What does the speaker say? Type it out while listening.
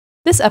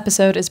This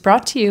episode is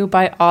brought to you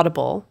by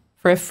Audible.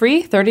 For a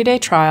free 30-day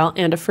trial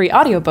and a free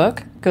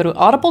audiobook, go to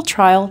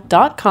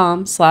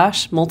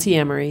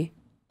audibletrial.com/multiamory.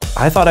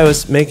 I thought I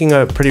was making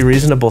a pretty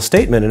reasonable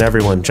statement and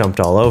everyone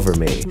jumped all over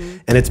me.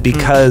 And it's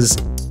because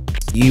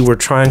you were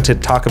trying to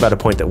talk about a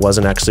point that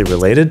wasn't actually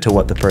related to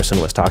what the person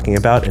was talking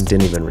about and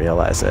didn't even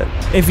realize it.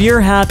 If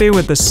you're happy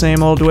with the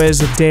same old ways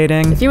of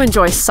dating, If you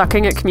enjoy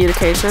sucking at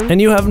communication,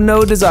 And you have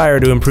no desire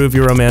to improve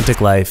your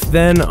romantic life,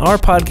 then our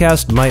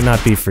podcast might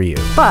not be for you.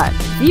 but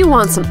if you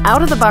want some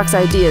out-of-the-box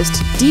ideas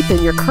to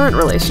deepen your current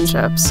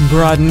relationships,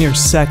 broaden your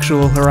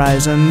sexual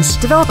horizons,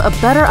 develop a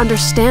better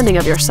understanding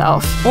of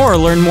yourself, or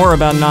learn more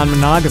about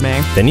non-monogamy,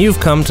 Then you've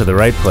come to the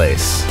right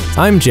place.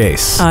 I'm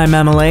Jase. I'm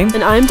Emily.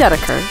 and I'm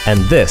Dedeker.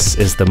 And this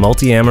is the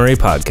Multiamory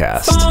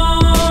podcast.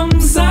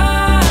 Songs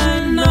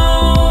I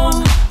know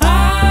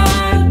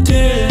I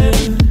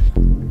did,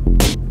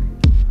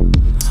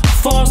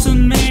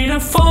 forcing me to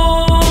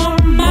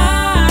form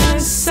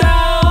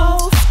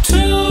myself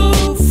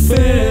to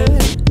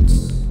fit.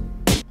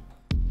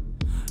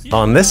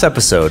 On this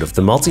episode of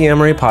the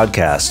Multiamory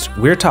podcast,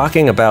 we're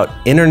talking about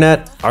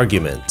internet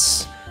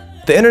arguments.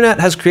 The internet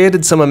has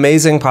created some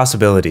amazing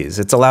possibilities.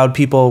 It's allowed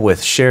people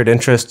with shared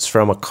interests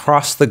from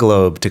across the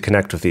globe to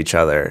connect with each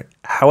other.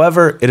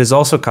 However, it has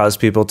also caused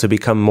people to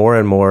become more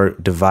and more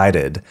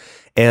divided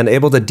and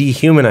able to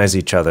dehumanize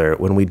each other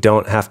when we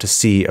don't have to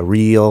see a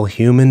real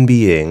human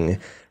being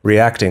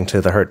reacting to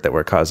the hurt that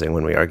we're causing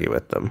when we argue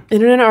with them.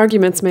 Internet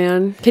arguments,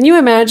 man. Can you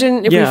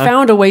imagine if we Yeah.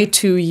 found a way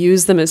to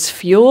use them as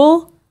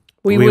fuel?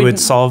 We would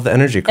solve the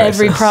energy crisis.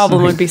 Every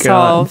problem would be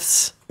God.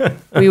 solved.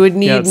 We would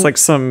need, Yeah, it's like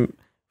some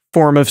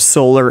form of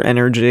solar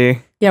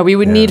energy. we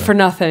would need for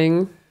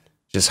nothing.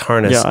 Just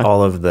harness Yeah.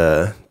 all of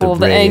the All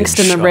the rage. angst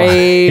and the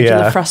rage and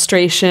Yeah. the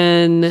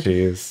frustration.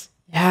 Jeez.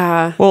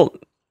 Yeah. Well,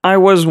 I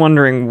was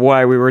wondering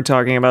why we were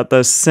talking about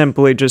this,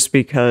 simply just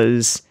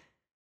because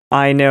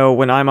I know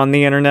when I'm on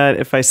the internet,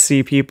 if I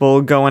see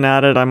people going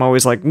at it, I'm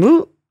always like,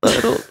 I'm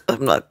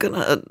not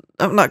gonna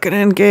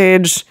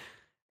engage.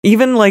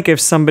 Even like if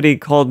somebody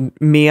called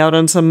me out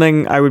on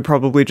something, I would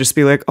probably just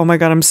be like, oh my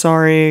God, I'm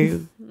sorry.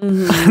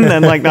 And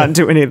then like not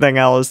do anything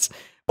else.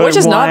 But Which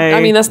is not, why-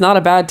 I mean, that's not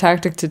a bad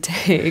tactic to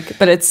take,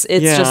 but it's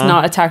just Yeah.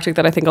 not a tactic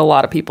that I think a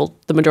lot of people,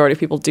 the majority of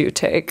people do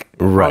take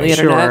on Right. the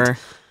internet. Sure.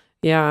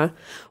 Yeah.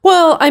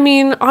 Well, I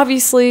mean,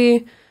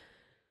 obviously,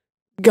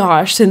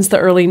 gosh, since the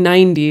early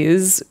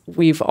 90s,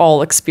 we've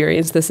all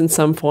experienced this in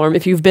some form.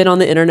 If you've been on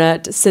the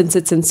internet since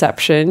its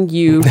inception,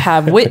 you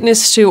have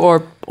witnessed to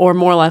or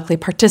more likely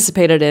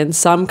participated in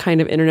some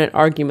kind of internet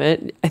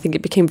argument. I think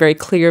it became very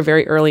clear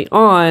very early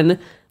on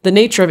the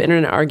nature of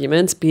internet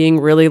arguments being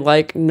really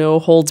like no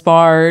holds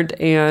barred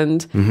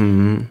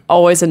and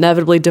always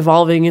inevitably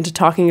devolving into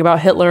talking about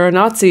Hitler or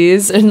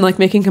Nazis and like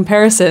making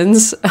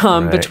comparisons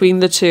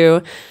between the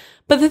two.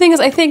 But the thing is,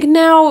 I think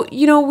now,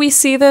 we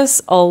see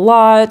this a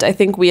lot. I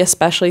think we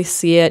especially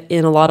see it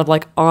in a lot of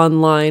like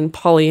online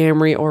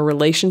polyamory or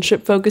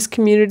relationship focused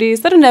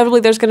communities that inevitably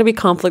there's going to be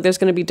conflict, there's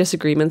going to be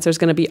disagreements, there's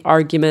going to be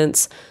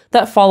arguments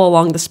that fall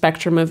along the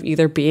spectrum of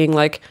either being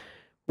like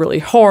really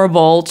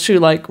horrible to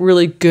like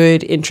really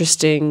good,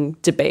 interesting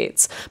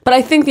debates. But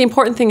I think the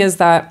important thing is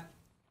that,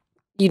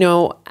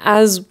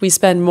 as we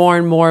spend more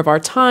and more of our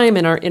time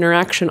and our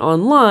interaction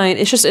online,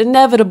 it's just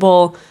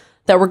inevitable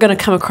that we're going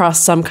to come across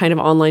some kind of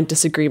online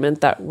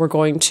disagreement that we're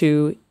going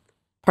to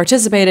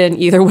participate in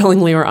either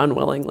willingly or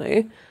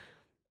unwillingly.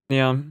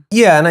 Yeah.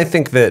 Yeah, and I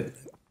think that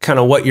kind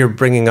of what you're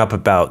bringing up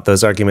about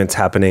those arguments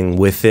happening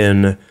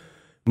within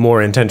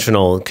more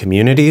intentional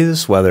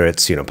communities, whether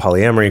it's,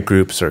 polyamory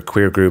groups or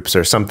queer groups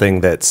or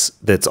something that's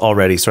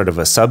already sort of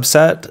a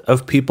subset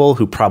of people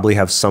who probably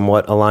have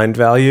somewhat aligned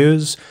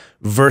values,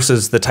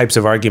 versus the types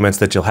of arguments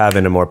that you'll have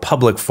in a more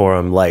public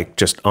forum, like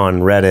just on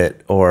Reddit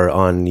or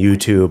on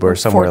YouTube or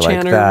somewhere 4chan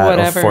like or that,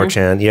 whatever. or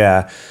 4chan,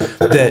 yeah,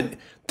 that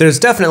there's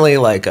definitely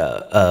like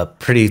a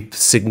pretty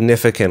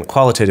significant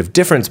qualitative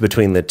difference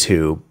between the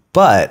two.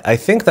 But I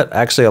think that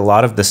actually a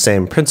lot of the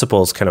same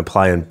principles can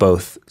apply in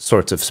both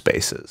sorts of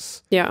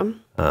spaces. Yeah,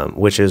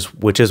 Which is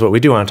what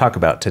we do want to talk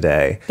about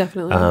today.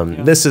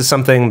 definitely. This is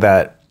something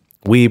that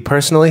we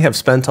personally have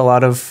spent a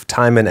lot of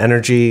time and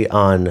energy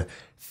on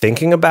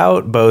thinking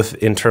about, both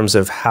in terms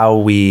of how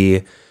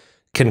we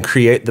can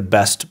create the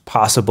best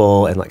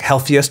possible and like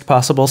healthiest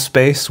possible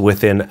space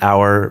within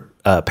our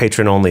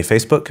patron-only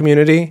Facebook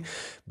community,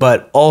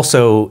 but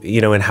also,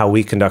 in how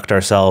we conduct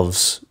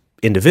ourselves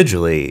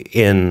individually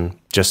in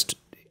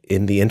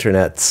the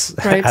internets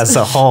Right. as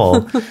a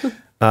whole.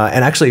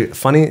 And actually,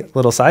 funny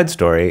little side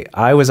story,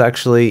 I was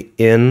actually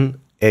in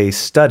a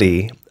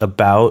study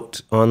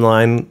about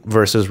online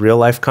versus real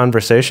life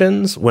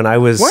conversations when I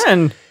was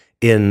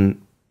in What?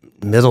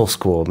 middle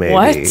school,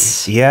 maybe.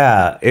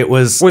 Yeah, it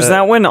was. Was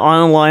that when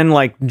online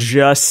like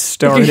just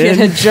started? It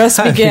had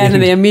just began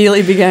and they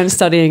immediately began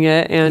studying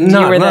it and you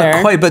were there.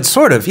 Not quite, but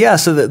sort of. Yeah,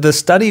 so the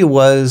study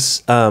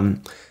was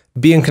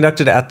being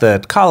conducted at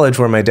the college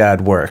where my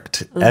dad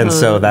worked. And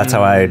so that's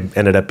how I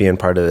ended up being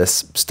part of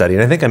this study.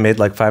 And I think I made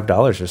like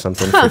 $5 or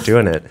something for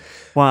doing it.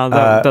 Wow,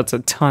 that's a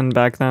ton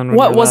back then. when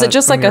What you're was it? that-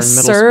 Just when like a you're in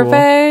middle school.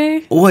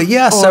 survey? Well,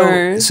 yeah.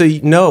 Or- So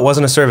no, it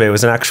wasn't a survey. It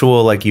was an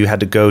actual, like, you had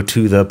to go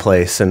to the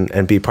place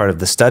and be part of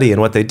the study. And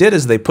what they did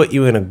is they put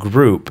you in a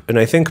group. And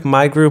I think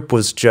my group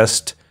was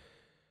just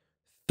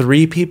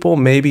 3 people,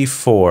 maybe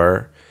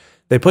 4.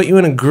 They put you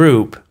in a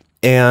group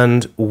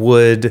and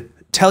would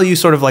tell you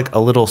sort of like a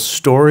little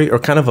story or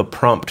kind of a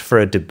prompt for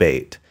a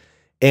debate.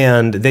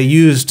 And they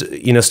used,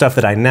 stuff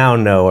that I now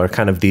know are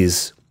kind of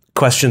these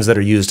questions that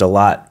are used a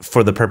lot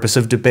for the purpose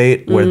of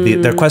debate, where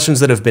they're questions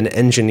that have been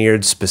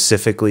engineered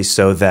specifically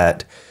so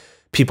that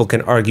people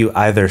can argue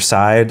either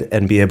side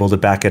and be able to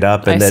back it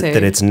up, and I that see.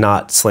 it's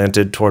not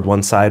slanted toward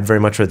one side very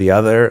much or the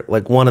other.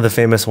 Like, one of the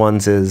famous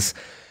ones is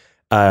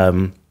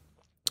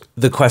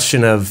the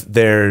question of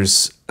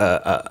there's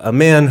a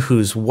man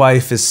whose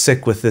wife is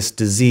sick with this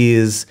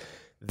disease,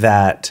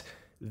 that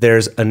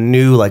there's a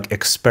new like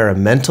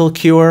experimental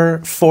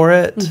cure for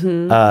it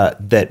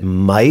that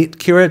might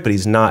cure it, but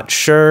he's not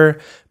sure.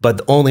 But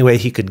the only way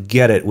he could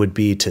get it would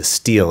be to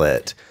steal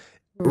it.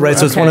 Right.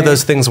 So it's one of Okay.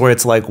 those things where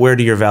it's like, where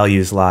do your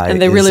values lie?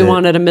 And they Is really it-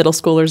 wanted a middle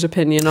schooler's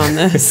opinion on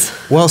this.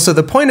 Well, so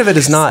the point of it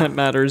is That not,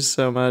 matters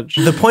so much.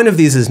 the point of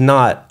these is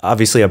not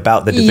obviously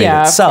about the debate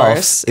yeah, itself. of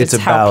course. It's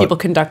how about people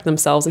conduct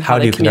themselves and how, how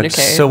do they you conduct.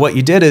 communicate. So what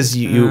you did is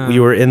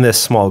you were in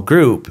this small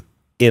group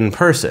in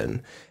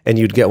person, and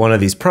you'd get one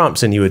of these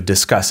prompts and you would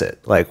discuss it.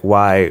 Like,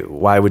 why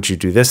would you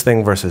do this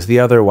thing versus the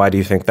other? Why do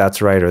you think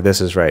that's right or this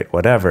is right?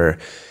 Whatever.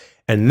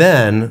 And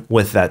then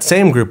with that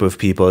same group of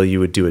people, you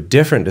would do a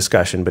different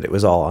discussion, but it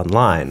was all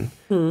online.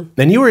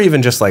 And you were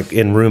even just like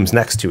in rooms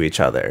next to each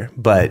other,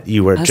 but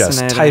you were just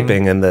Fascinating.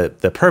 typing. And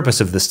the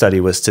purpose of the study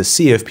was to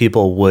see if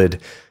people would,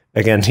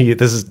 again,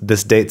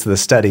 this dates the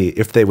study,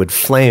 if they would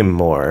flame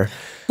more,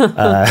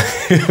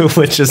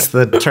 which is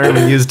the term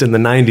used in the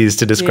 90s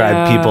to describe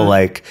Yeah. people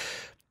like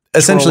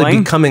essentially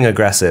Trolling? becoming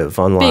aggressive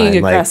online.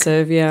 Being like,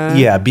 aggressive, yeah.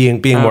 yeah,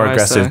 being more I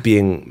aggressive, see.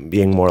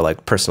 being more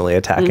like personally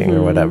attacking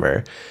or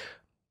whatever.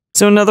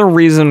 So another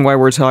reason why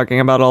we're talking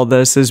about all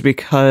this is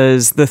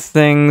because the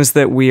things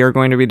that we are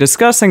going to be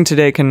discussing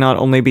today can not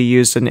only be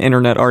used in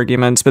internet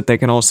arguments, but they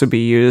can also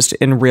be used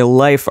in real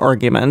life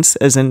arguments,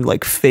 as in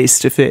like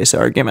face-to-face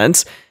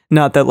arguments.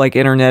 Not that like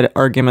internet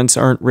arguments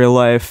aren't real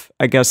life.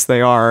 I guess they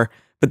are,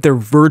 but they're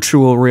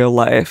virtual real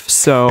life,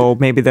 so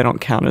maybe they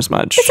don't count as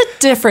much. It's a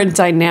different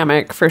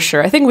dynamic for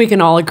sure. I think we can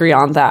all agree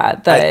on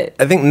that. That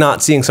I think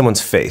not seeing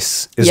someone's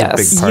face is a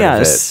Yes. big part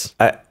Yes.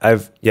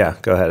 of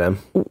it. Go ahead, Em.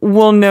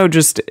 Well, no,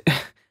 just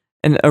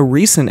in a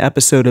recent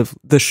episode of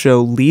the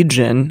show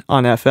Legion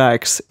on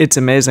FX. It's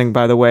amazing,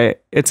 by the way.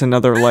 It's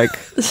another like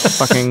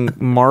fucking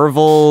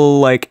Marvel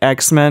like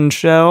X-Men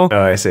show.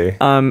 Oh, I see.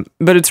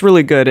 But it's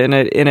really good, and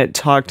it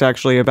talked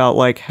actually about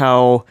like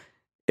how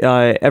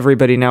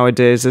everybody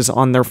nowadays is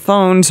on their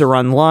phones or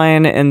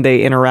online, and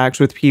they interact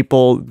with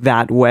people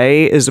that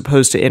way as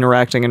opposed to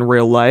interacting in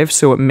real life.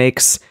 So it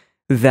makes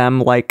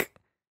them like,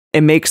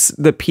 it makes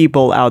the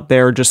people out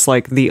there just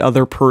like the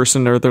other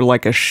person, or they're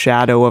like a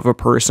shadow of a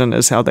person,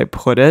 is how they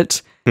put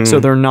it.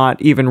 So they're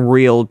not even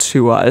real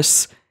to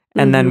us.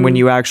 And then when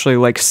you actually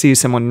like see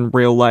someone in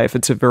real life,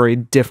 it's a very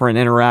different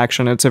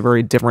interaction. It's a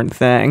very different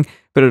thing,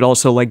 but it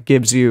also like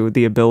gives you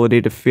the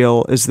ability to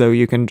feel as though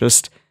you can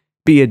just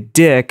be a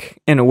dick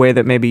in a way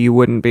that maybe you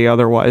wouldn't be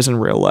otherwise in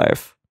real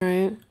life.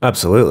 right.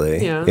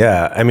 Absolutely. Yeah.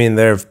 Yeah. I mean,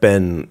 there have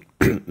been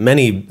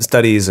many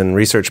studies and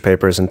research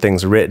papers and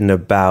things written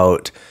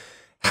about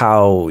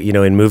how,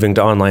 in moving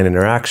to online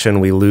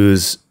interaction, we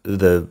lose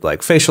the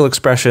like facial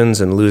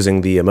expressions and losing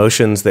the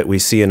emotions that we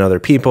see in other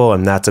people.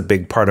 And that's a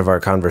big part of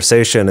our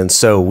conversation. And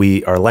so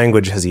our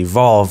language has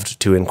evolved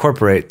to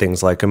incorporate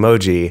things like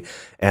emoji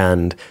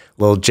and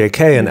little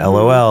JK and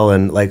LOL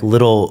and like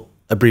little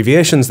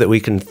abbreviations that we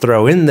can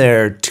throw in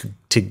there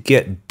to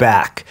get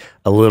back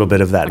a little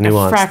bit of that A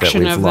nuance that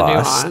fraction we've of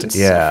lost. the nuance.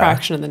 Yeah. A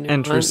fraction of the nuance.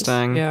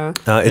 Interesting. Yeah.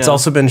 It's Yeah.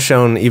 also been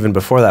shown even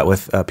before that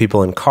with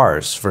people in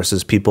cars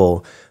versus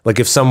people, like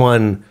if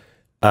someone,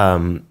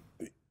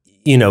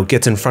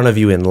 gets in front of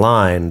you in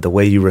line, the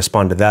way you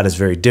respond to that is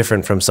very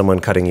different from someone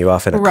cutting you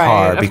off in a Right,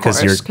 car of because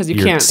course, 'cause you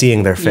you're can't-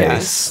 seeing their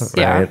Yes. face,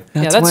 Yeah. right?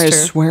 Yeah, That's that's why I true.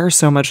 swear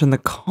so much in the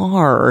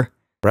car.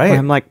 Right. Where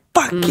I'm like,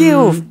 fuck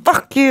you,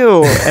 fuck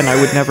you. And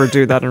I would never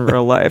do that in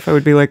real life. I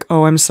would be like,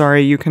 oh, I'm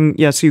sorry. You can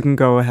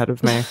go ahead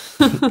of me.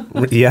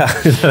 Yeah.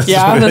 That's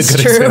Yeah, a that's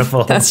good true.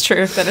 example. That's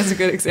true. That is a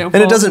good example.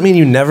 And it doesn't mean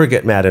you never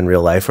get mad in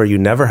real life or you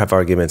never have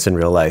arguments in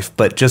real life,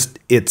 but just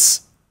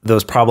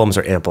those problems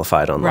are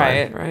amplified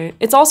online. Right.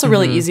 It's also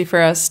really easy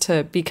for us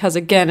because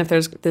again, if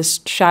there's this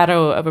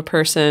shadow of a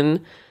person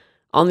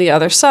on the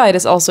other side,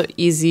 it's also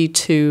easy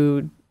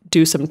to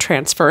do some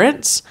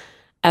transference,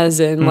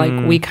 as in like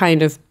we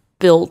kind of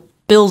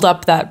build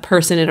up that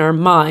person in our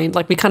mind.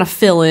 Like we kind of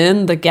fill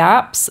in the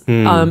gaps,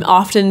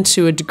 often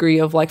to a degree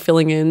of like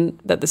filling in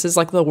that this is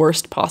like the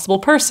worst possible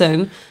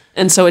person.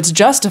 And so it's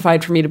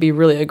justified for me to be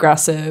really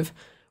aggressive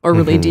or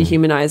really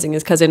dehumanizing,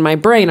 is because in my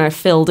brain I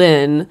filled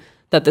in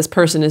that this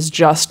person is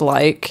just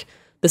like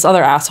this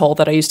other asshole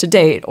that I used to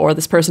date, or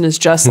this person is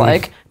just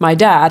like my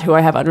dad who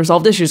I have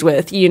unresolved issues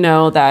with, you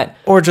know, that...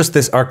 Or just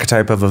this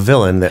archetype of a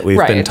villain that we've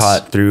been Right.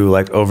 taught through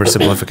like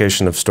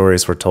oversimplification of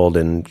stories we're told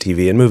in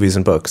TV and movies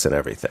and books and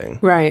everything.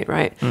 Right,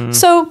 right.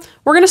 So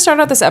we're going to start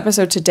out this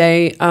episode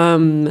today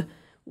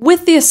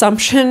with the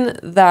assumption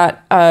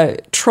that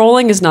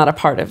trolling is not a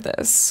part of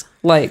this.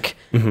 Like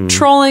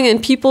trolling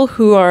and people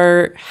who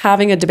are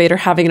having a debate or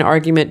having an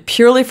argument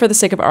purely for the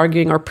sake of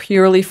arguing or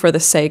purely for the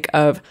sake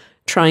of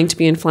trying to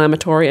be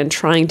inflammatory and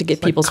trying to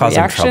get people's causing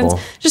reactions, trouble.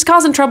 just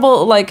causing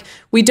trouble. Like,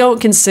 we don't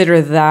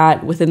consider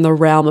that within the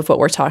realm of what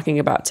we're talking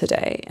about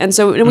today. And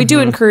so, and we do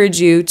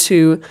encourage you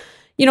to,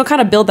 you know,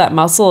 kind of build that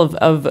muscle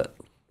of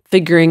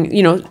figuring,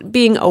 you know,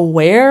 being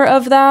aware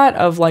of that,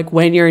 of like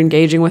when you're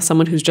engaging with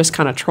someone who's just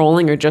kind of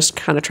trolling or just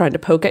kind of trying to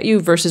poke at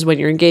you versus when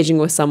you're engaging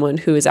with someone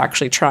who is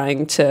actually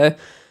trying to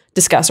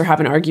discuss or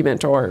have an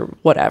argument or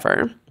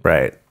whatever.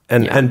 Right.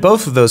 And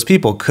both of those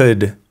people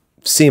could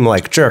seem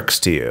like jerks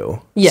to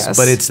you. Yes.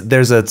 But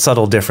there's a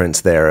subtle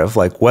difference there of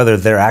like whether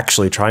they're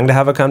actually trying to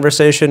have a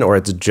conversation or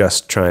it's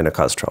just trying to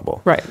cause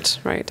trouble. Right,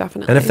 right,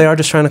 definitely. And if they are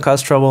just trying to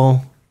cause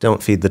trouble,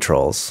 don't feed the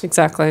trolls.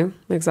 Exactly,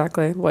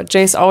 exactly. What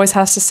Jase always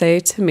has to say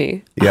to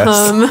me. Yes.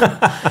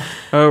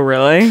 Oh,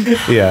 really?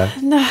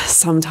 Yeah.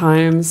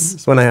 Sometimes.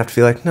 It's when I have to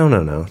be like, no,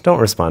 don't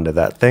respond to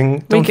that thing.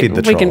 Don't feed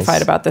the trolls. We can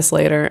fight about this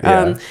later.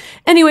 Yeah.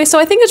 Anyway, so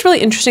I think it's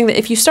really interesting that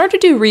if you start to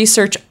do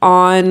research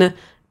on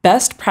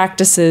best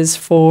practices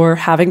for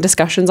having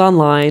discussions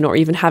online or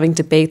even having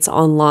debates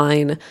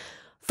online,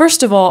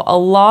 first of all, a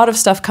lot of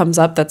stuff comes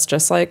up that's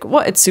just like,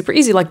 well, it's super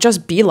easy. Like,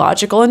 just be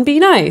logical and be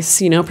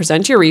nice, you know,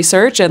 present your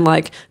research and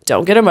like,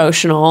 don't get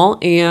emotional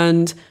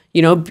and,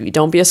 you know,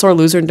 don't be a sore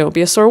loser and don't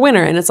be a sore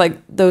winner. And it's like,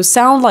 those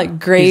sound like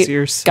great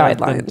Easier said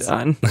than guidelines.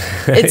 done.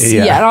 It's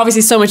Yeah. and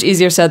obviously so much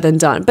easier said than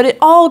done, but it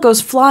all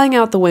goes flying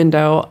out the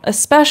window,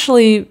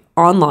 especially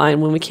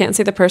online when we can't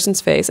see the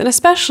person's face, and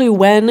especially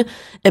when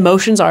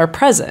emotions are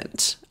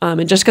present.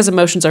 And just because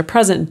emotions are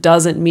present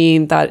doesn't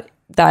mean that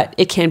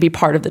it can be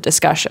part of the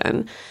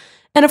discussion.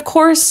 And of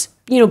course,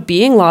 you know,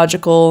 being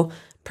logical,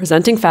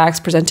 presenting facts,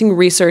 presenting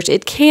research,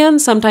 it can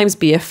sometimes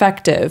be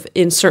effective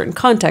in certain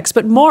contexts,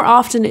 but more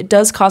often it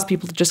does cause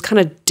people to just kind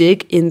of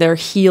dig in their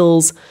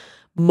heels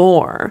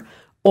more.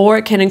 Or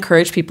it can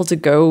encourage people to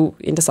go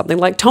into something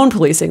like tone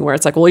policing, where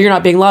it's like, well, you're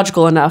not being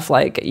logical enough.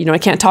 Like, you know, I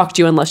can't talk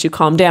to you unless you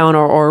calm down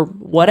or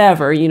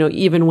whatever, you know,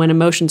 even when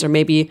emotions are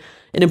maybe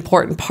an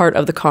important part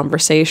of the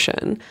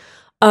conversation.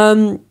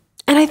 And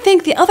I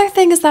think the other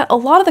thing is that a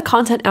lot of the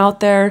content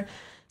out there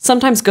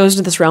sometimes goes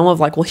into this realm of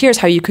like, well, here's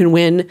how you can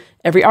win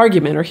every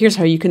argument, or here's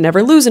how you can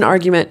never lose an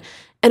argument.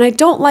 And I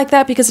don't like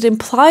that because it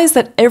implies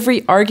that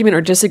every argument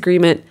or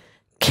disagreement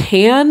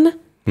can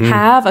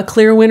have a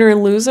clear winner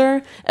and loser.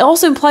 It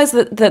also implies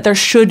that there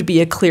should be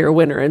a clear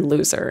winner and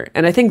loser.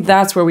 And I think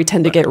that's where we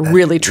tend to get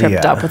really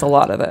tripped up with a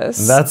lot of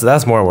this.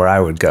 That's more where I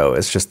would go.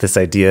 It's just this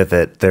idea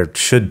that there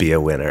should be a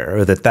winner,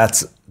 or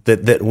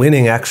that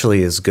winning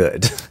actually is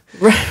good.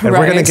 Right. And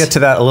we're going to get to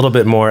that a little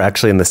bit more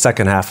actually in the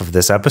second half of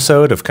this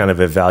episode of kind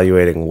of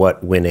evaluating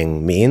what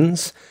winning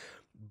means.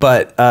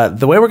 But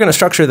the way we're going to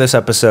structure this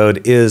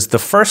episode is the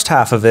first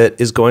half of it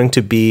is going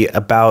to be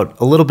about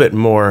a little bit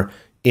more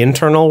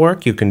internal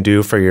work you can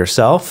do for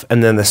yourself.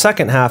 And then the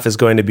second half is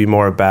going to be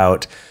more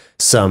about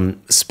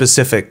some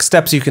specific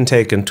steps you can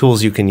take and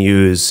tools you can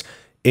use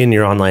in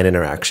your online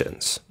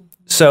interactions.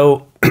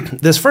 So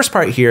this first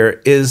part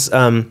here is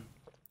a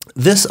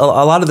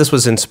lot of this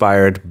was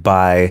inspired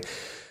by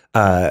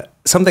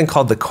something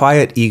called the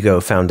Quiet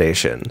Ego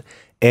Foundation.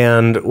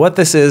 And what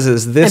this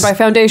is this... And by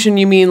foundation,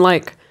 you mean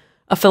like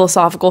a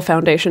philosophical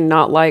foundation,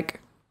 not like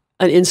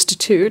an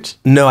institute?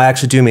 No, I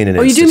actually do mean an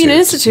institute. Oh, you do mean an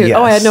institute? Yes.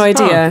 Oh, I had no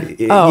idea.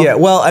 Oh. Yeah,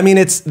 well, I mean,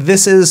 it's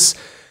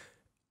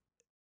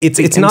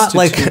not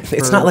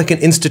like an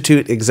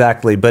institute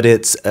exactly, but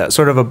it's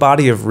sort of a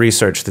body of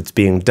research that's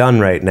being done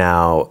right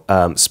now,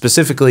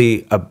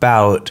 specifically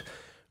about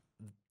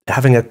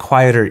having a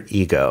quieter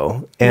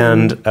ego,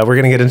 and we're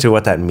going to get into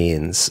what that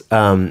means.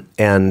 So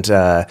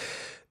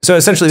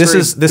essentially, this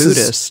is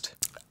Buddhist.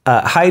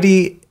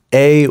 Heidi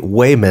A.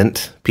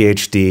 Wayment,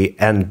 PhD,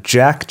 and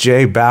Jack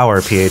J.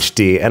 Bauer,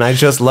 PhD. And I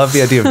just love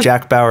the idea of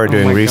Jack Bauer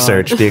doing my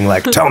research, being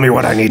like, tell me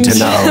what I need to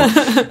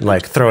know,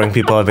 like throwing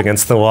people up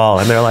against the wall.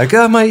 And they're like,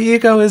 oh, my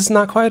ego is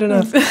not quite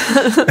enough.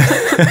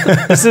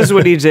 This is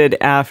what he did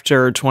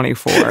after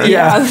 24.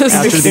 Yeah, this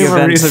after is the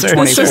events of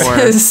This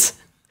is 24.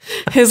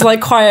 his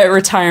like quiet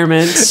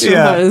retirement.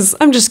 Yeah. Was,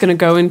 I'm just going to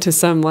go into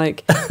some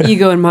like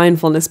ego and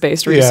mindfulness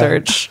based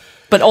research.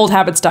 But old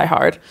habits die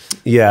hard.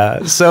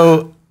 Yeah.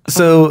 So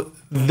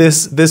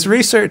this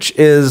research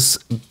is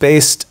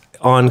based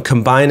on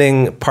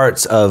combining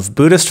parts of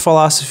Buddhist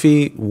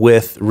philosophy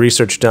with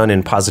research done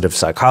in positive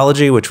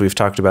psychology, which we've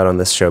talked about on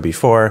this show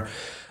before,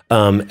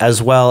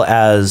 as well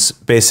as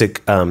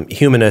basic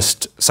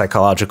humanist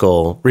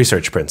psychological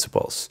research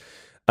principles.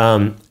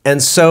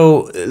 And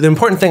so the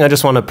important thing I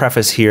just want to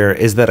preface here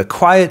is that a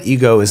quiet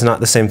ego is not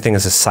the same thing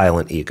as a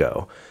silent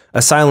ego.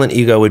 A silent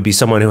ego would be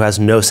someone who has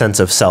no sense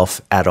of self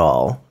at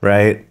all,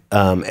 right?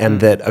 and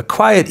that a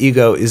quiet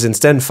ego is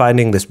instead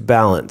finding this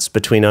balance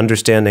between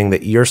understanding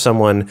that you're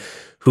someone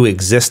who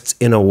exists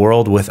in a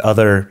world with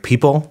other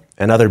people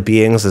and other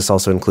beings. This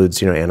also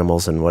includes,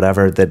 animals and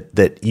whatever,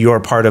 that you're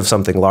part of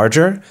something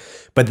larger,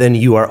 but then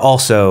you are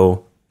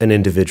also an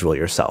individual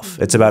yourself.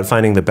 It's about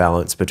finding the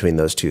balance between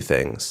those two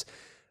things.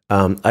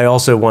 I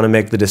also want to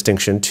make the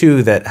distinction,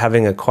 too, that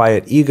having a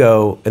quiet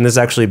ego, and this has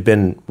actually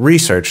been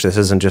researched, this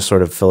isn't just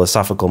sort of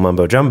philosophical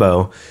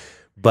mumbo-jumbo,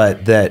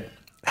 but that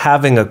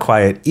having a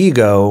quiet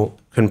ego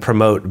can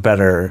promote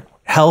better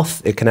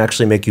health. It can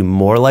actually make you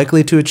more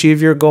likely to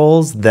achieve your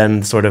goals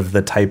than sort of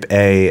the type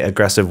A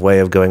aggressive way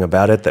of going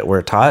about it that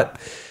we're taught,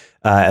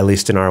 at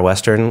least in our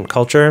Western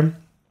culture.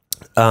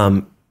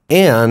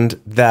 And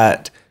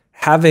that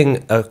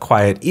having a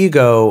quiet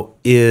ego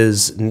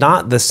is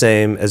not the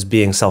same as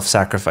being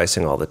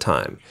self-sacrificing all the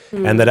time.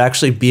 And that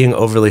actually being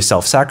overly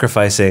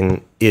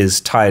self-sacrificing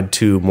is tied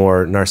to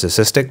more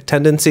narcissistic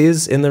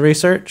tendencies in the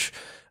research.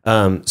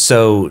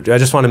 So I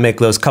just want to make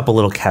those couple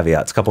little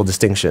caveats, couple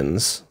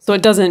distinctions. So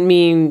it doesn't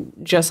mean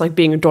just like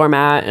being a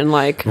doormat and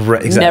like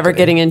never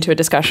getting into a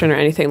discussion or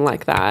anything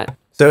like that.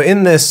 So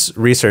in this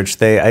research,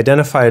 they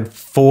identified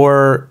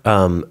 4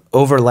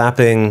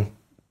 overlapping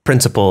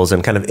principles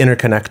and kind of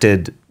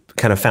interconnected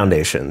kind of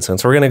foundations. And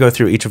so we're going to go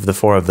through each of the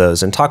 4 of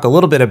those and talk a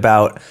little bit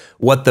about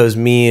what those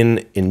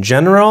mean in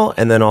general,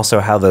 and then also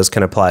how those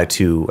can apply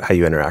to how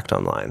you interact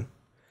online.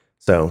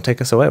 So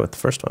take us away with the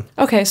first one.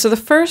 Okay, so the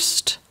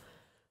first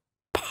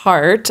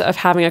part of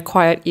having a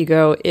quiet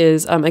ego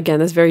is, again,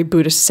 this very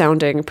Buddhist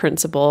sounding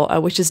principle,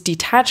 which is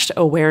detached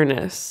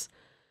awareness.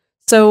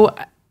 So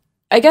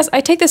I guess I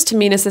take this to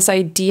mean is this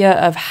idea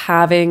of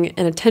having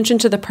an attention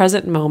to the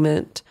present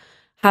moment,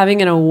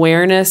 having an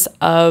awareness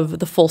of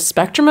the full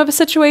spectrum of a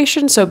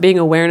situation. So being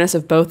awareness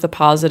of both the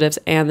positives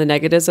and the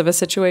negatives of a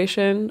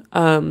situation,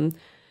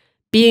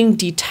 being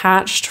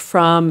detached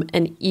from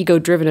an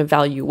ego-driven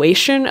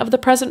evaluation of the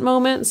present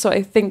moment. So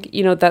I think,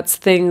 that's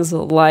things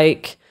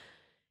like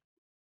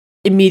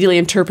immediately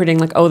interpreting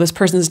like, oh, this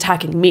person's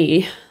attacking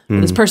me,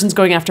 this person's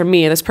going after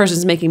me, this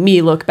person's making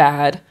me look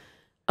bad.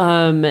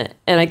 And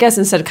I guess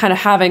instead of kind of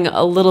having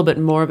a little bit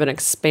more of an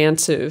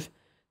expansive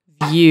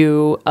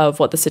view of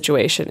what the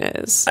situation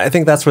is. I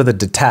think that's where the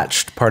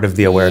detached part of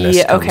the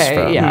awareness comes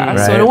from. Yeah.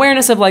 Right? So an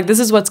awareness of like, this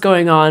is what's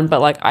going on,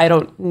 but like, I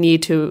don't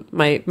need to,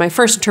 my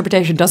first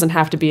interpretation doesn't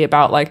have to be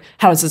about like,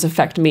 how does this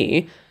affect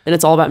me? And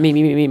it's all about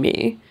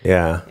me.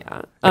 Yeah.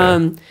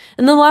 And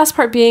then the last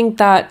part being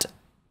that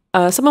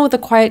someone with a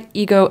quiet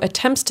ego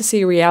attempts to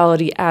see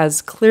reality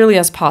as clearly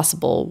as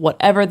possible,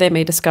 whatever they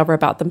may discover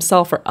about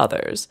themselves or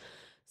others.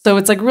 So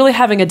it's like really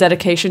having a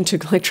dedication to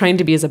like trying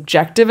to be as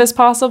objective as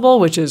possible,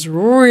 which is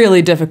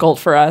really difficult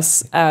for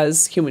us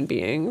as human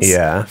beings.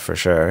 Yeah, for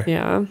sure.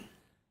 Yeah.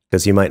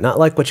 Because you might not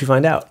like what you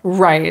find out.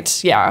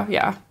 Right.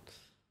 Yeah.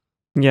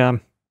 Yeah.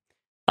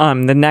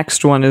 The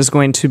next one is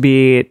going to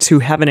be to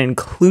have an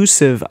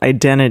inclusive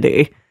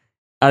identity.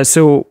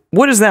 So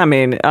what does that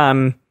mean?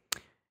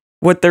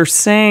 What they're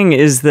saying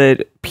is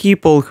that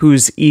people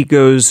whose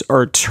egos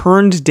are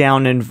turned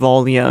down in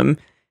volume,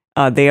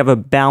 they have a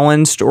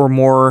balanced or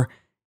more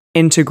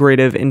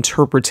integrative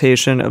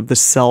interpretation of the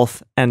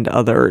self and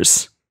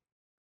others.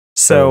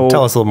 So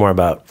tell us a little more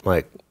about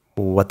like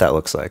what that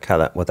looks like,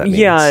 what that means.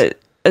 Yeah.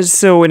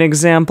 So an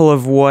example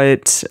of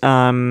what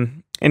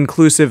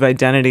inclusive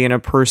identity in a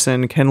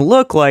person can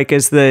look like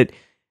is that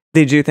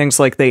they do things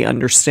like they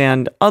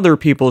understand other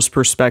people's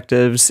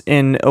perspectives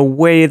in a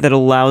way that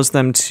allows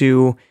them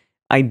to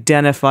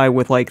identify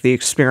with like the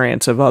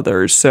experience of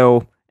others.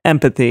 So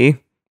empathy,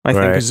 I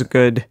think, is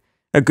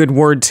a good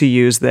word to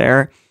use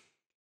there.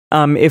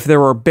 If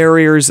there are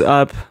barriers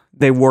up,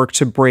 they work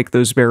to break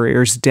those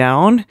barriers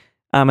down.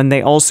 And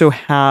they also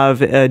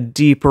have a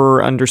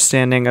deeper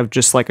understanding of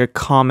just like a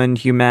common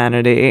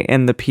humanity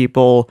in the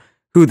people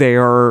who they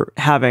are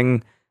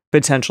having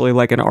potentially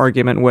like an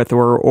argument with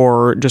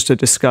or just a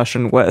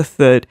discussion with,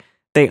 that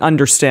they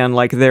understand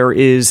like there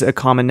is a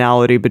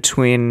commonality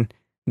between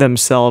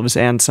themselves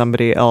and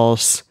somebody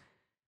else.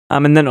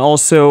 And then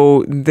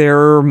also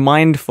they're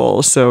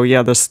mindful. So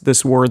yeah,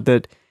 this word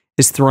that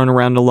is thrown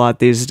around a lot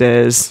these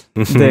days.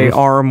 They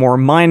are more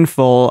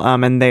mindful,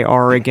 and they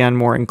are, again,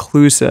 more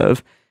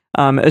inclusive,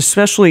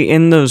 especially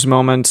in those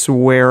moments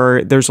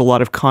where there's a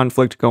lot of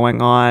conflict going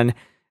on,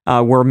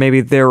 where maybe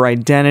their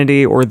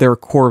identity or their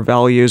core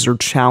values are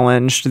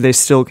challenged. They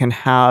still can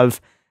have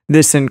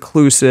this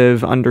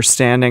inclusive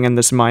understanding and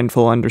this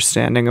mindful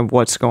understanding of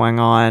what's going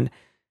on.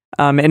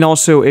 And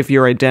also, if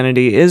your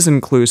identity is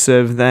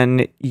inclusive,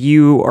 then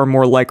you are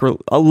more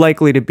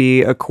likely to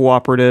be a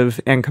cooperative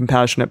and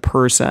compassionate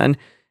person.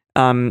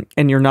 And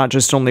you're not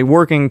just only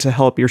working to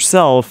help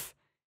yourself,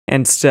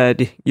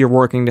 instead, you're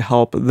working to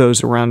help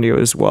those around you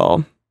as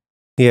well.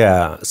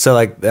 Yeah. So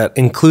like that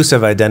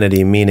inclusive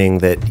identity, meaning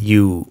that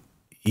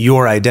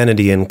your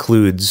identity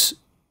includes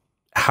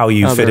how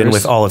you fit in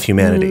with all of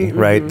humanity,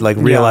 right? Like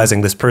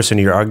realizing this person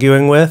you're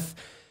arguing with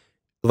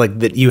like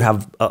that you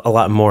have a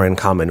lot more in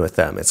common with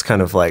them. It's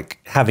kind of like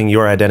having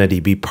your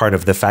identity be part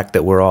of the fact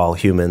that we're all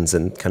humans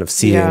and kind of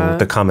seeing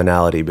the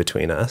commonality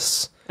between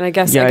us. And I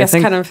guess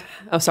kind of,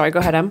 oh, sorry, go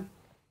ahead, Em.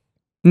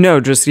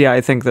 No, just,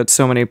 I think that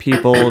so many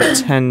people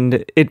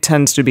it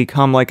tends to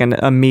become like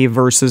a me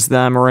versus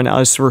them or an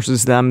us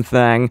versus them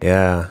thing.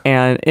 Yeah.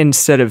 And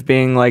instead of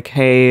being like,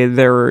 hey,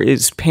 there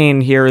is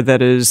pain here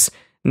that is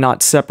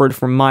not separate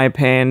from my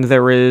pain,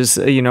 there is,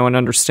 an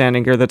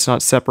understanding here that's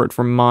not separate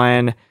from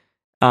mine.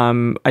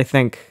 I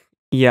think,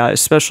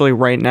 especially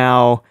right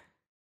now,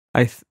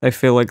 I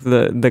feel like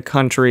the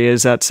country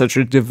is at such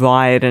a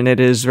divide, and it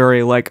is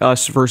very like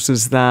us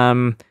versus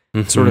them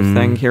sort of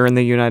thing here in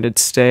the United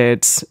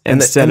States.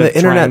 Instead of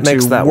internet trying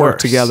makes to that work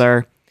worse.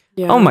 together.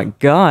 Yeah. Oh my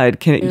God!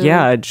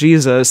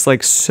 Jesus!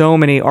 Like so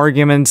many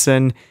arguments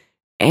and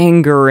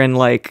anger and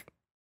like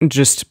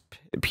just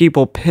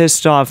people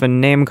pissed off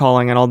and name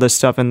calling and all this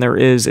stuff, and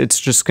it's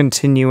just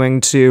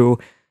continuing to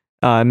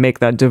make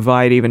that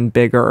divide even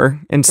bigger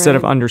instead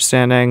of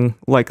understanding,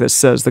 like this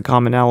says, the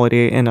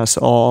commonality in us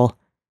all.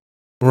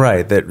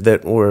 Right,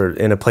 that we're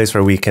in a place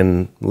where we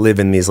can live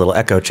in these little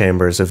echo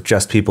chambers of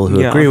just people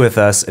who agree with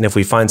us, and if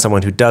we find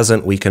someone who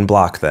doesn't, we can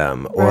block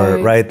them. Or,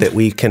 that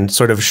we can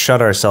sort of shut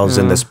ourselves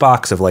in this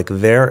box of like,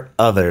 they're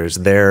others,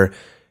 they're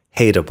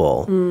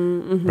hateable,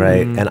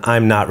 right? And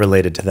I'm not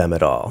related to them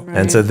at all. Right.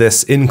 And so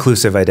this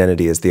inclusive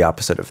identity is the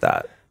opposite of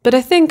that. But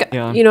I think,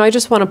 I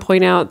just want to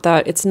point out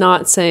that it's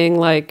not saying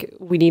like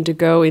we need to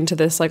go into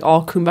this like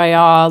all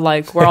kumbaya,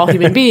 like we're all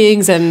human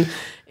beings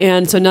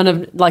and so none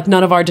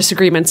of our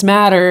disagreements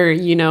matter,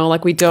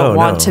 like we don't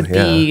want to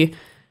be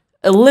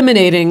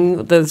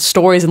eliminating the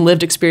stories and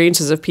lived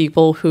experiences of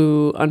people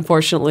who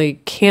unfortunately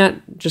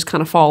can't just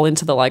kind of fall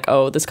into the like,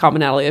 oh, this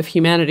commonality of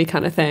humanity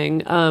kind of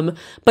thing. But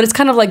it's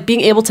kind of like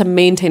being able to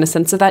maintain a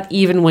sense of that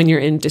even when you're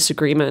in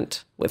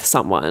disagreement with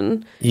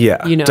someone. Yeah,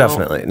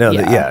 definitely. No,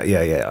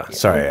 yeah.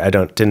 Sorry, I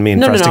didn't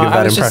mean for us to give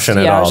that impression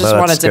at all. I just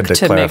wanted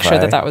to make sure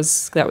that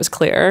was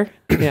clear.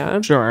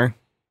 Yeah. Sure.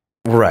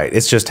 Right.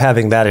 It's just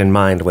having that in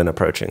mind when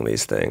approaching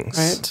these things.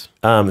 Right.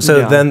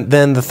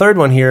 Then the third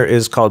one here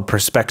is called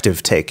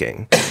perspective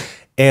taking.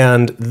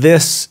 And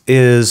this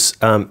is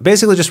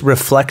basically just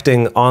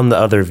reflecting on the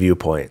other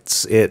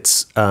viewpoints.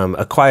 It's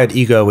a quiet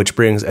ego which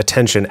brings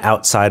attention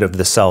outside of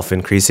the self,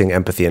 increasing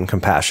empathy and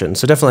compassion.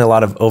 So definitely a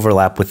lot of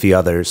overlap with the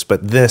others.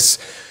 But this,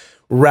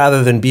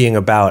 rather than being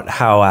about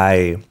how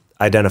I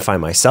identify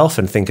myself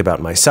and think about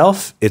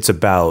myself, it's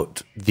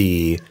about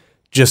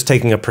just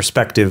taking a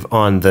perspective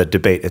on the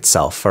debate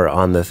itself or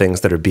on the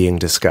things that are being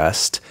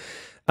discussed.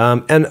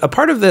 And a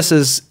part of this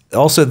is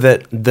also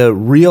that the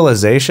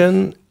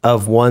realization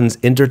of one's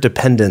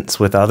interdependence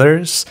with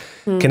others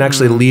can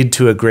actually lead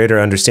to a greater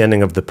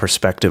understanding of the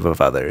perspective of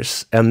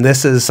others. And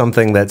this is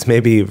something that's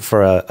maybe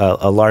for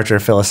a larger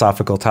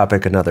philosophical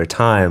topic another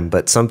time,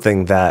 but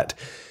something that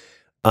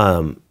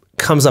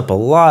comes up a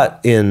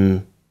lot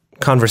in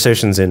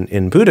conversations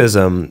in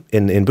Buddhism,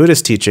 in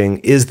Buddhist teaching,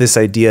 is this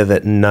idea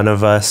that none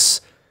of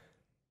us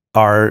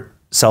are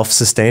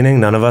self-sustaining,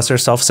 none of us are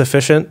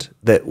self-sufficient,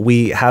 that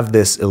we have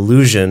this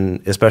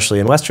illusion, especially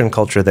in Western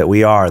culture, that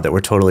we're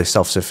totally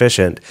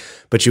self-sufficient,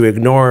 but you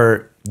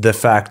ignore the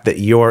fact that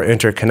you're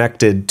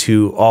interconnected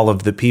to all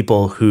of the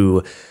people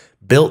who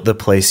built the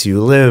place you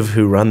live,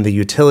 who run the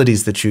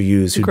utilities that you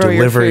use, who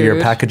deliver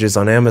your packages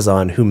on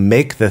Amazon, who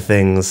make the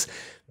things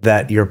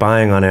that you're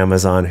buying on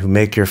Amazon, who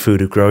make your food,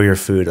 who grow your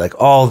food, like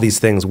all these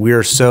things,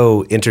 we're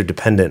so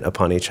interdependent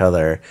upon each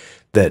other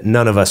that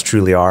none of us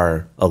truly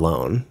are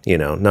alone.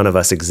 None of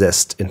us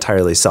exist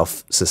entirely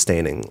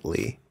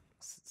self-sustainingly.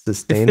 It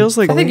feels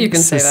like I think you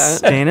can say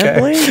that.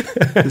 Sustainably?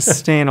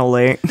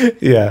 Sustainably.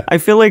 Yeah. I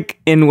feel like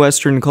in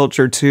Western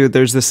culture too,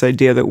 there's this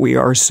idea that we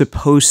are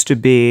supposed to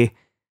be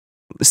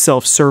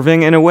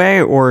self-serving in a way,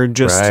 or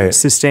just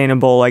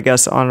sustainable, I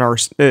guess, on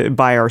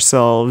by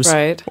ourselves,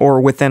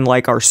 or within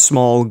like our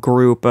small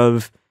group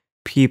of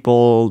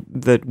people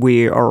that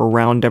we are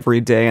around every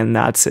day, and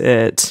that's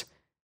it.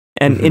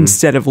 And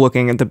instead of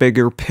looking at the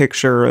bigger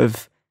picture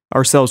of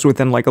ourselves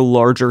within like a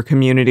larger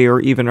community,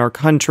 or even our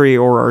country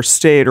or our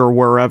state or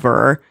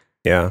wherever,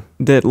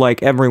 that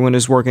like everyone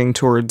is working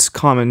towards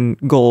common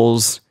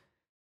goals,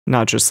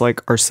 not just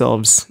like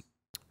ourselves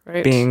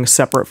being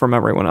separate from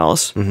everyone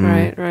else.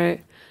 Right.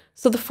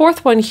 So the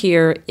fourth one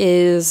here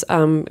is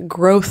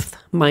growth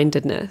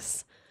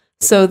mindedness.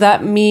 So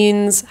that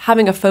means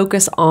having a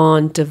focus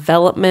on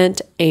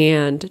development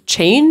and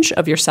change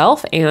of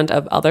yourself and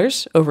of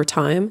others over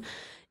time.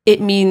 It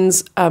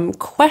means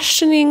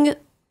questioning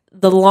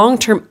the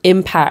long-term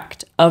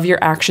impact of your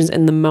actions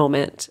in the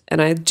moment.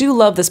 And I do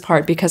love this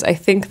part because I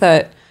think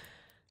that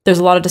there's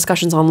a lot of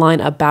discussions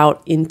online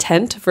about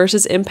intent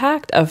versus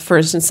impact of, for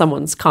instance,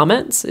 someone's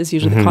comments is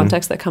usually the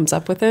context that comes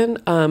up within.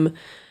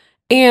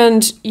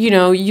 And,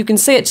 you can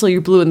say it till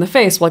you're blue in the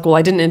face, like, well,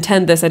 I didn't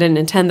intend this, I didn't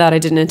intend that, I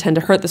didn't intend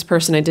to hurt this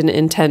person, I didn't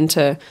intend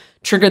to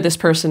trigger this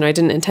person, I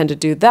didn't intend to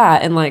do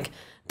that. And like,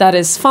 that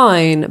is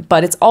fine,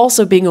 but it's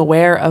also being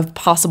aware of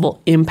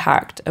possible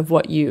impact of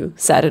what you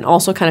said and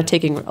also kind of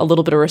taking a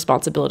little bit of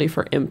responsibility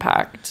for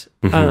impact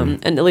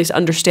and at least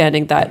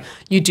understanding that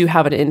you do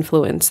have an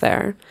influence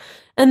there.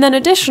 And then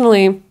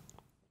additionally,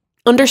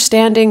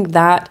 understanding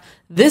that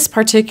this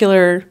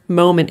particular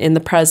moment in the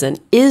present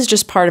is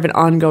just part of an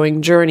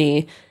ongoing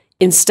journey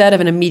instead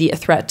of an immediate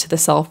threat to the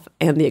self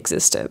and the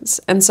existence.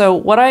 And so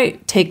what I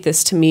take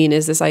this to mean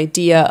is this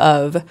idea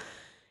of,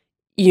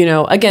 you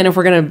know, again, if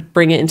we're going to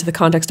bring it into the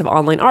context of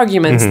online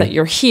arguments, that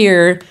you're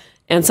here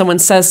and someone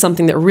says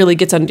something that really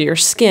gets under your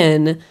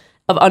skin,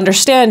 of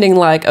understanding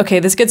like, okay,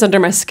 this gets under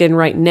my skin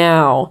right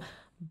now,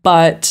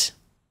 but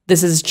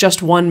this is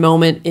just one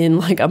moment in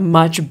like a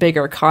much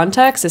bigger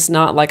context. It's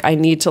not like I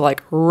need to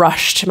like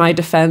rush to my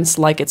defense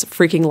like it's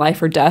freaking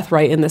life or death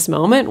right in this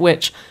moment,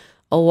 which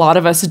a lot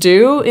of us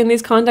do in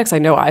these contexts. I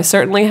know I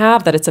certainly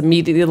have, that it's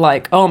immediately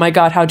like, oh my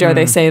God, how dare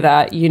they say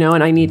that, you know,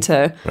 and I need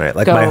to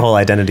like my whole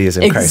identity is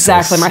in crisis.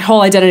 Exactly. My whole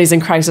identity is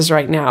in crisis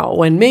right now,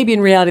 when maybe in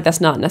reality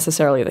that's not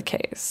necessarily the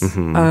case.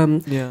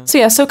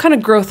 So kind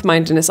of growth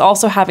mindedness,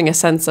 also having a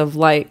sense of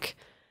like,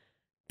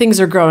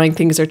 things are growing,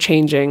 things are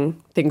changing,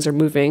 things are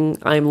moving,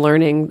 I'm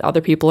learning,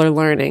 other people are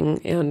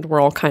learning, and we're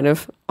all kind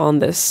of on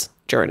this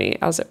journey,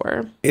 as it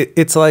were.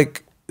 It's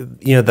like,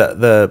 you know,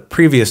 the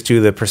previous two,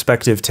 the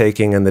perspective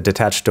taking and the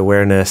detached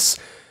awareness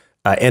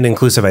and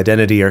inclusive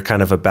identity, are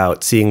kind of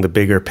about seeing the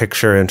bigger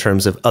picture in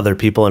terms of other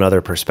people and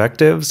other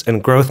perspectives.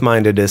 And growth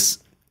mindedness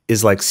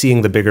is like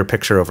seeing the bigger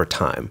picture over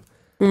time.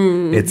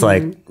 It's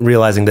like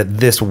realizing that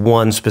this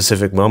one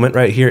specific moment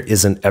right here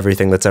isn't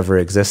everything that's ever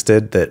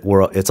existed, that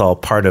it's all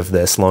part of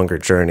this longer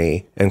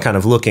journey, and kind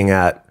of looking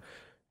at,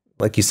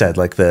 like you said,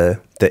 like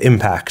the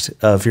impact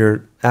of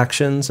your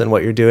actions and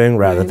what you're doing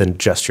rather than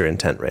just your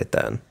intent right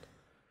then.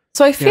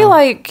 So I feel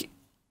like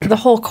the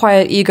whole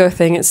quiet ego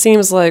thing, it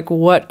seems like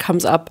what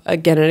comes up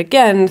again and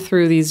again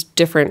through these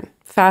different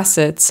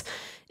facets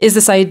is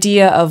this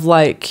idea of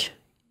like,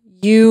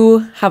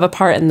 you have a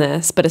part in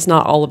this, but it's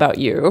not all about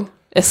you.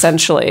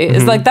 Essentially,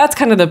 is like, that's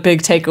kind of the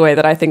big takeaway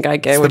that I think I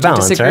get. Would you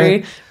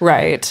disagree?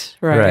 Right.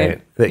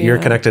 That you're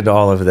connected to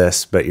all of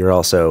this, but you're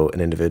also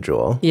an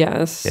individual.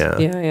 Yes.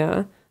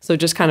 Yeah. So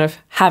just kind of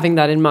having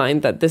that in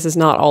mind, that this is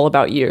not all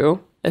about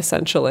you,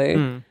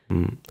 essentially.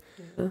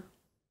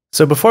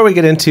 So before we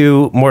get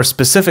into more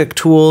specific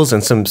tools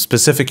and some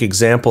specific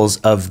examples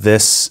of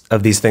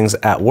these things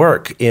at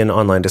work in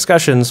online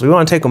discussions, we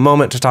want to take a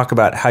moment to talk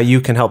about how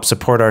you can help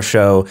support our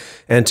show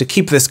and to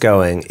keep this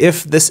going.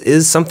 If this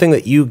is something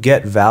that you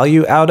get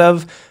value out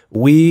of,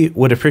 we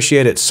would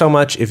appreciate it so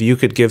much if you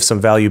could give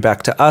some value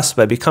back to us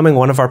by becoming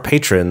one of our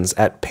patrons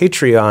at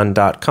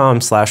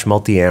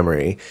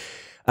patreon.com/multiamory.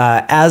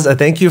 As a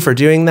thank you for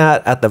doing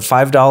that, at the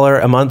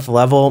 $5 a month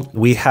level,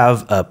 we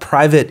have a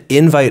private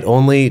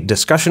invite-only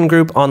discussion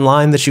group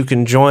online that you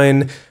can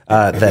join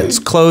that's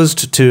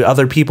closed to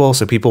other people,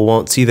 so people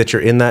won't see that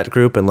you're in that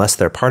group unless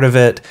they're part of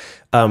it.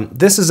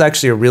 This is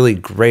actually a really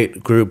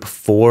great group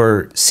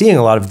for seeing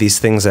a lot of these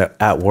things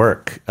at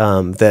work,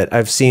 that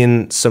I've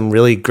seen some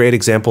really great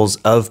examples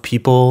of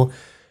people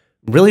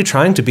really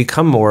trying to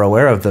become more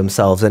aware of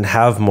themselves and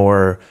have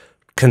more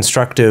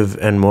constructive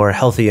and more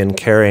healthy and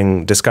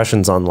caring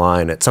discussions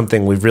online. It's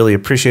something we've really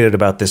appreciated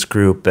about this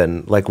group,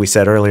 and like we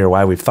said earlier,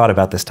 why we've thought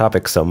about this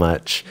topic so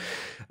much.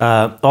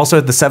 Also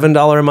at the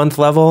 $7 a month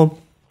level,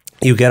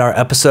 you get our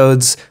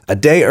episodes a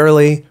day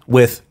early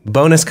with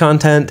bonus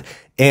content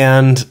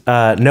and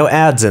no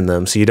ads in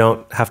them, so you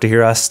don't have to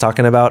hear us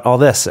talking about all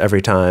this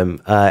every time.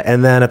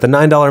 And then at the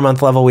 $9 a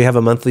month level, we have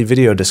a monthly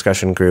video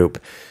discussion group,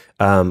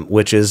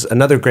 which is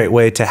another great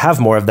way to have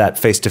more of that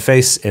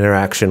face-to-face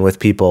interaction with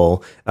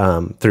people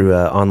through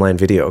an online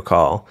video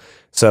call.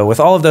 So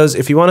with all of those,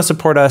 if you want to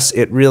support us,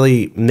 it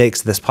really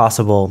makes this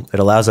possible. It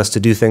allows us to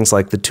do things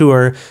like the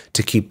tour,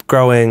 to keep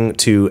growing,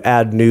 to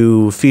add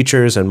new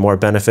features and more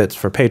benefits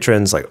for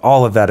patrons. Like,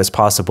 all of that is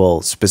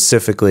possible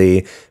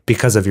specifically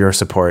because of your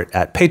support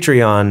at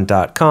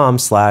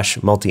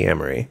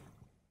patreon.com/multiamory.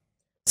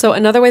 So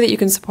another way that you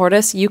can support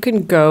us, you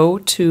can go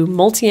to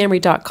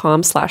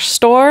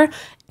multiamory.com/store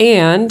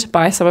and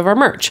buy some of our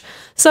merch.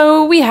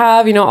 So we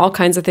have, all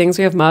kinds of things.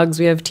 We have mugs,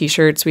 we have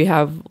t-shirts, we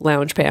have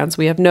lounge pants,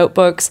 we have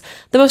notebooks.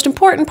 The most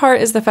important part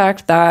is the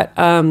fact that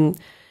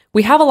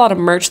we have a lot of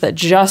merch that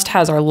just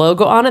has our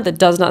logo on it that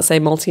does not say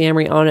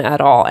Multiamory on it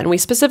at all. And we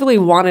specifically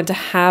wanted to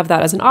have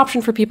that as an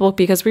option for people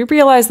because we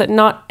realize that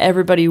not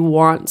everybody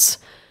wants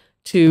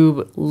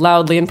to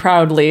loudly and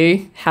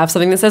proudly have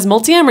something that says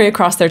Multiamory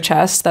across their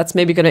chest. That's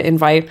maybe going to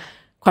invite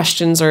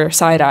questions or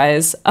side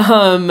eyes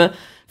from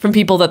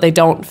people that they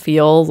don't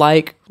feel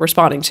like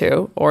responding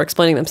to or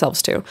explaining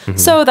themselves to.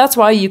 So that's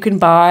why you can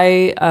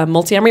buy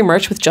Multiamory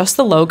merch with just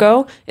the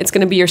logo. It's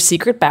going to be your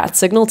secret bat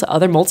signal to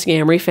other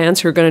Multiamory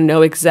fans who are going to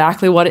know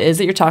exactly what it is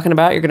that you're talking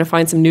about. You're going to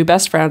find some new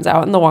best friends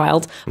out in the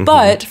wild.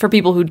 But for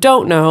people who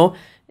don't know,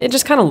 it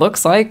just kind of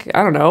looks like,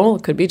 I don't know,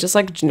 it could be just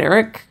like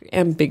generic,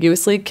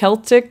 ambiguously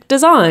Celtic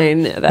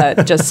design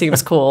that just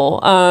seems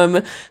cool.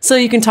 So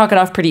you can talk it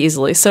off pretty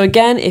easily. So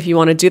again, if you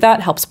want to do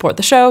that, help support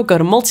the show, go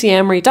to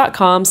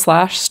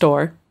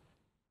multiamory.com/store.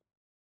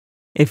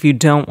 If you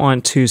don't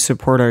want to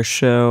support our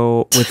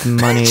show with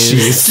money,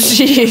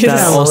 Jeez.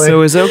 that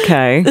also is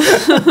okay.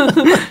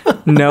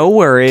 No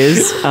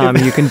worries.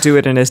 You can do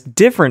it in a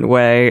different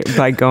way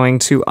by going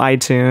to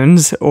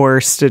iTunes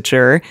or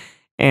Stitcher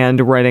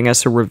and writing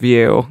us a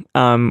review,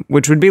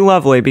 which would be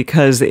lovely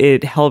because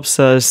it helps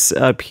us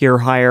appear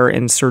higher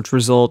in search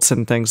results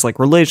and things like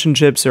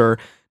relationships or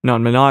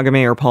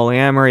non-monogamy or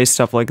polyamory,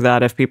 stuff like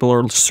that. If people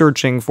are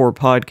searching for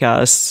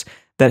podcasts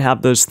that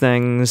have those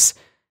things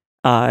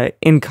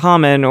in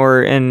common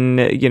or in,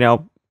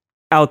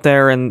 out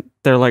there, and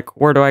they're like,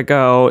 where do I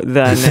go?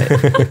 Then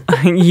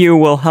you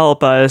will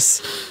help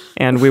us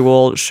and we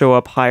will show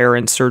up higher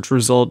in search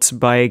results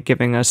by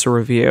giving us a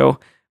review.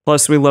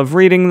 Plus, we love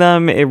reading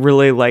them. It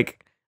really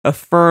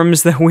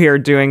affirms that we are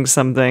doing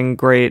something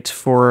great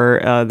for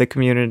the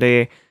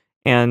community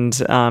and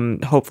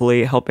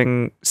hopefully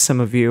helping some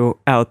of you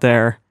out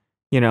there,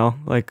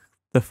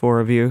 the 4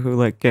 of you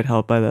who get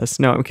helped by this.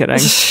 No, I'm kidding.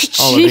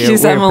 All of you.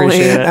 We Emily.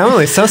 Appreciate it.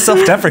 Emily, so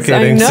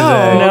self-deprecating today.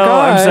 No,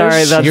 I'm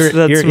sorry. That's Your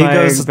my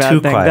ego's bad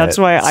too thing. quiet. That's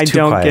why I It's too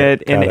don't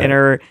quiet. get in Got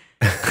it.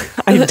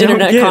 I don't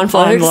Internet get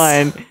conflicts.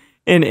 online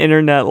in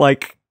internet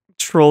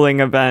trolling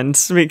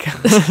events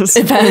because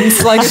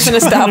Events, like it's an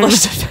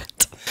established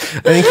event. I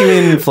think you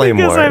mean Flame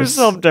because I'm Wars.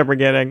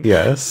 self-deprecating.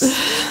 Yes.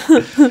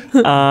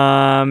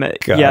 Yeah,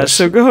 Gosh.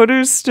 so go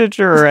to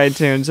Stitcher or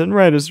iTunes and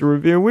write us a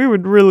review. We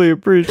would really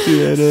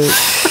appreciate it.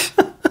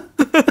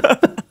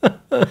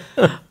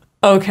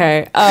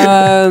 Okay.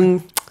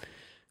 Well,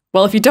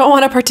 if you don't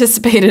want to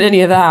participate in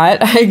any of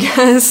that, I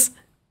guess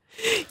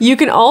you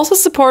can also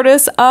support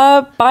us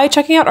by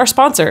checking out our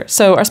sponsor.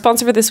 So our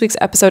sponsor for this week's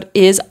episode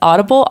is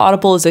Audible.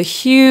 Audible is a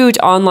huge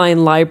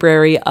online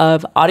library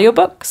of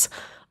audiobooks.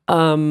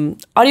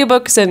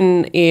 Audiobooks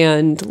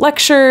and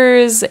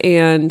lectures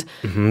and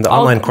The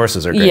online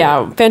courses are great.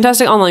 yeah,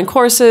 fantastic online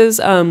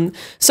courses.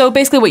 So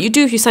basically what you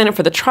do, if you sign up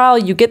for the trial,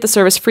 you get the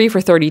service free for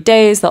 30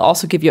 days. They'll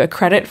also give you a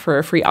credit for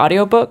a free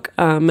audiobook.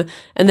 And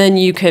then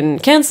you can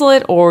cancel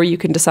it or you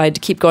can decide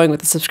to keep going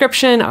with the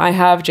subscription.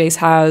 Jase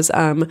has,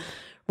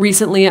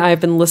 recently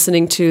I've been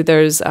listening to,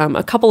 there's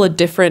a couple of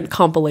different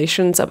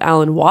compilations of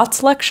Alan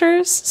Watts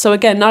lectures. So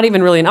again, not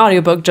even really an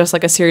audiobook, just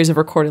like a series of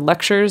recorded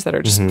lectures that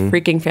are just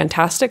freaking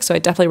fantastic. So I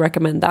definitely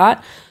recommend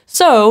that.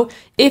 So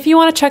if you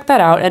want to check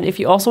that out, and if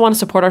you also want to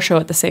support our show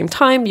at the same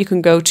time, you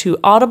can go to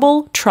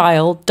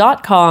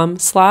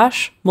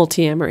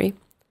audibletrial.com/multiamory.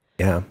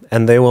 Yeah.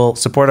 And they will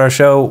support our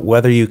show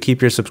whether you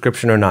keep your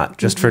subscription or not,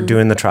 just for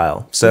doing the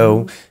trial.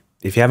 So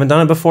if you haven't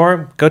done it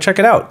before, go check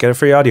it out. Get a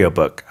free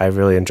audiobook. I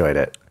really enjoyed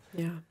it.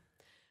 Yeah.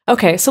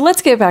 Okay, so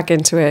let's get back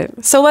into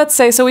it. So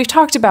we've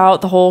talked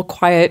about the whole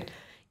quiet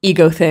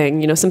ego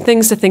thing, some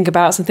things to think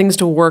about, some things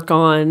to work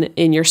on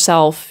in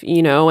yourself,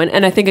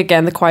 and I think,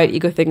 again, the quiet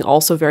ego thing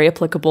also very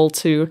applicable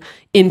to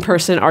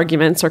in-person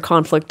arguments or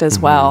conflict as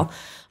well.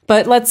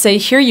 But let's say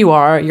here you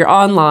are, you're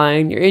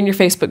online, you're in your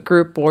Facebook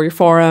group or your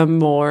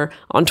forum or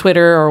on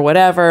Twitter or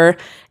whatever,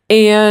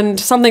 and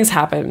something's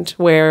happened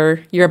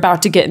where you're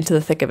about to get into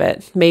the thick of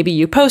it. Maybe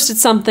you posted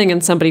something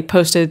and somebody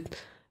posted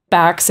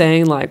back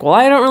saying well,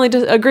 I don't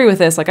really agree with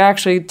this. I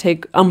actually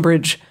take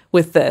umbrage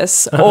with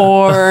this.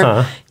 Or,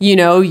 or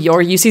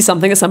you see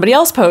something that somebody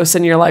else posts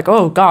and you're like,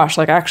 oh gosh,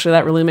 actually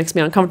that really makes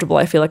me uncomfortable.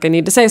 I feel like I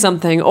need to say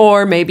something.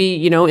 Or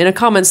maybe, in a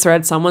comments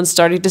thread, someone's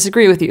starting to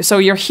disagree with you. So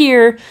you're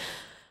here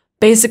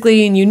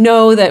basically, and you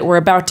know that we're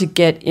about to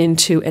get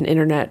into an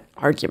internet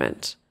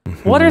argument.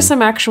 What are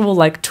some actual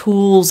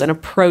tools and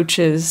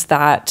approaches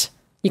that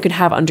you can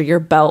have under your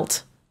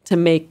belt to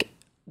make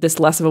this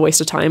less of a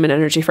waste of time and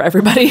energy for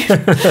everybody?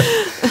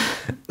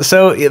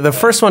 So the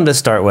first one to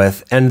start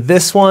with, and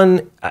this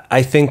one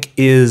I think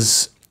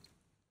is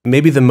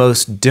maybe the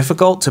most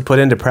difficult to put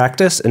into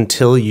practice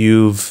until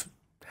you've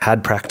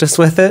had practice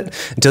with it,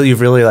 until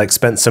you've really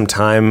spent some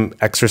time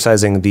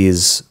exercising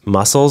these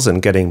muscles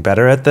and getting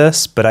better at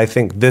this. But I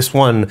think this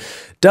one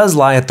does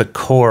lie at the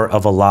core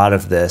of a lot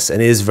of this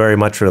and is very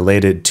much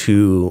related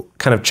to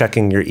kind of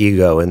checking your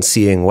ego and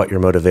seeing what your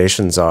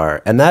motivations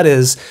are. And that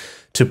is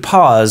to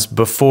pause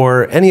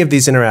before any of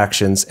these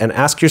interactions and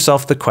ask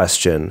yourself the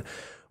question,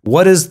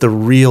 what is the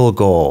real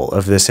goal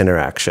of this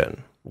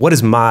interaction? What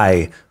is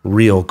my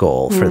real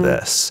goal for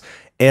this?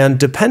 And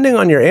depending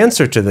on your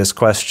answer to this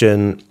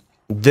question,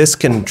 this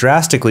can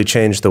drastically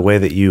change the way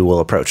that you will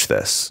approach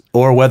this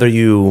or whether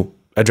you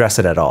address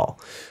it at all.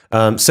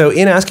 So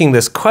in asking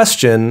this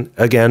question,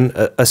 again,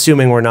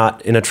 assuming we're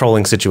not in a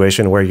trolling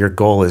situation where your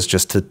goal is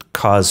just to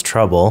cause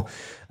trouble,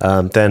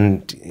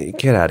 then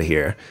get out of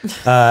here.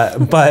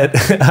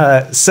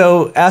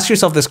 So ask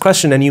yourself this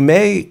question, and you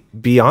may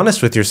be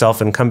honest with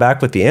yourself and come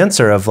back with the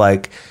answer of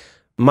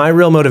my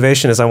real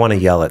motivation is I want to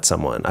yell at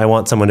someone. I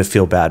want someone to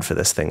feel bad for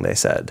this thing they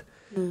said.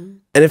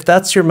 And if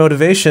that's your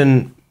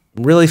motivation,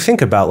 really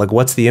think about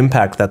what's the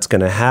impact that's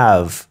going to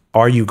have.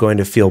 Are you going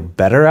to feel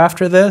better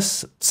after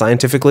this?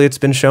 Scientifically, it's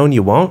been shown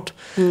you won't.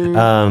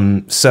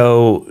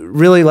 So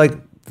really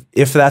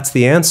if that's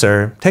the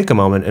answer, take a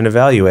moment and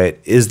evaluate,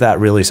 is that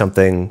really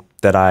something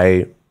that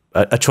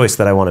a choice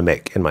that I want to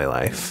make in my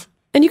life?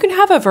 And you can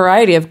have a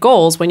variety of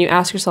goals when you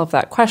ask yourself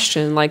that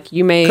question. Like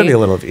you may Could be a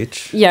little of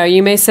each. Yeah,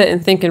 you may sit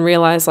and think and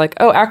realize like,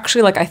 oh,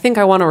 actually, like I think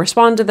I want to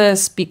respond to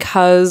this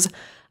because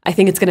I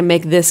think it's going to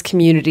make this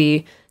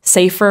community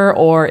safer,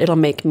 or it'll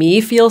make me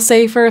feel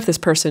safer if this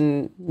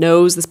person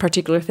knows this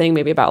particular thing,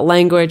 maybe about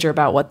language or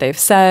about what they've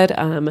said.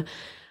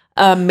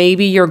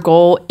 Maybe your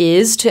goal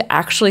is to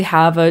actually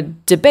have a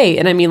debate.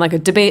 And I mean like a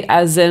debate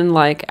as in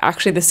like,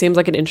 actually, this seems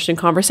like an interesting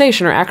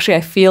conversation, or actually,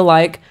 I feel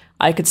like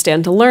I could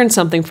stand to learn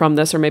something from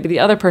this, or maybe the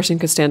other person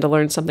could stand to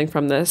learn something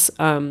from this.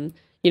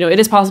 It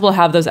is possible to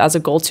have those as a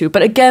goal too.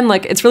 But again,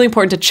 like it's really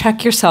important to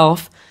check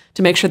yourself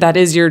to make sure that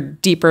is your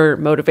deeper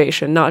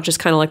motivation, not just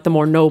kind of like the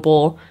more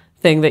noble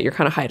thing that you're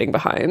kind of hiding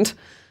behind.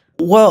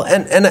 Well,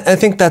 and I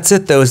think that's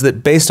it, though, is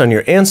that based on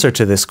your answer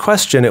to this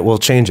question, it will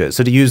change it.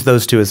 So to use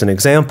those two as an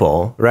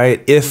example,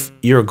 right? If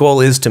your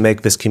goal is to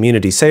make this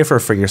community safer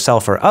for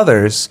yourself or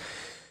others,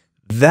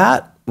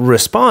 that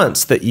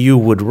response that you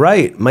would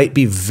write might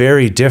be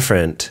very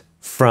different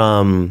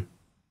from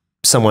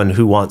someone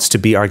who wants to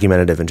be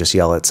argumentative and just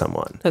yell at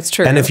someone. That's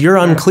true. And if you're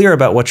unclear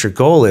about what your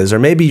goal is, or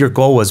maybe your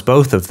goal was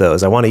both of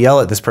those, I want to yell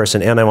at this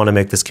person and I want to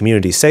make this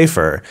community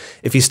safer.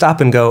 If you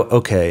stop and go,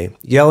 okay,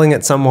 yelling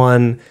at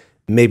someone,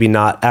 maybe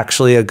not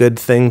actually a good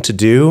thing to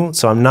do,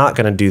 so I'm not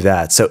going to do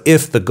that. So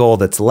if the goal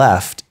that's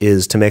left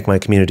is to make my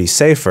community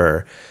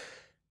safer,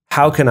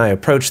 how can I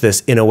approach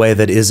this in a way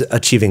that is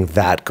achieving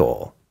that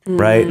goal,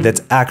 right?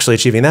 That's actually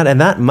achieving that.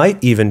 And that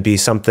might even be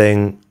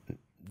something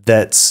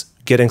that's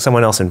getting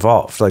someone else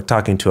involved, like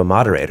talking to a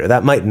moderator.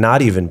 That might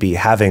not even be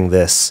having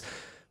this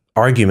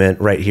argument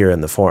right here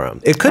in the forum.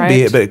 It could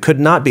be, but it could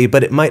not be,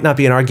 but it might not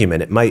be an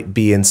argument. It might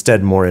be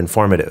instead more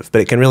informative,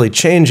 but it can really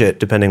change it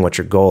depending what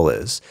your goal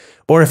is.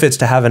 Or if it's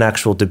to have an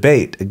actual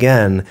debate,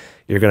 again,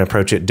 you're going to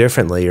approach it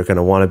differently. You're going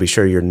to want to be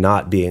sure you're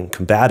not being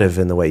combative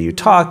in the way you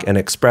talk and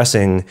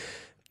expressing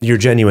your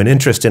genuine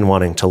interest in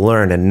wanting to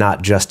learn and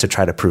not just to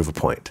try to prove a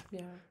point.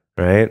 Yeah.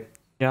 Right?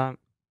 Yeah.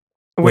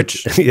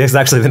 Which is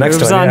actually the next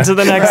moves one. On to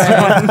the next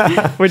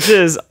one, which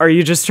is, are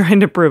you just trying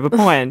to prove a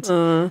point?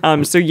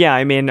 So yeah,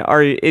 I mean,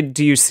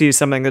 do you see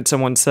something that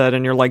someone said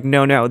and you're like,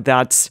 no,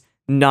 that's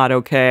not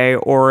okay,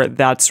 or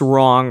that's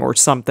wrong or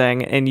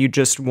something, and you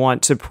just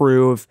want to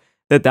prove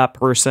that that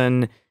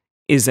person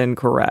is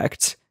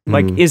incorrect?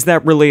 Like, is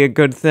that really a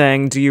good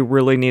thing? Do you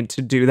really need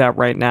to do that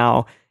right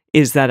now?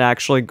 Is that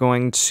actually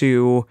going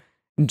to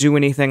do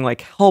anything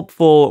like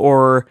helpful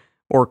or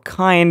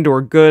kind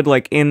or good,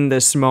 like in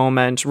this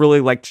moment? Really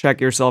like check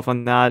yourself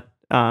on that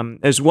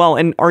as well.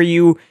 And are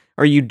you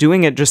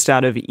doing it just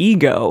out of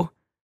ego?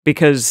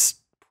 Because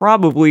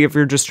probably if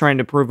you're just trying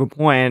to prove a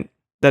point,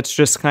 that's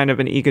just kind of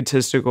an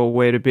egotistical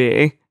way to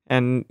be.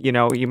 And,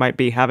 you might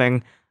be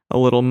having a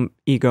little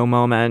ego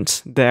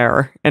moment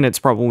there, and it's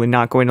probably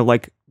not going to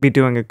like be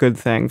doing a good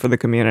thing for the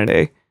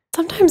community.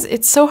 Sometimes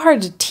it's so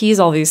hard to tease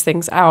all these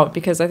things out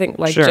because I think,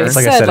 like Jase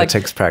like said, I said, it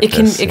takes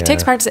practice. It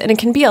takes practice, and it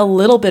can be a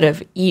little bit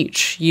of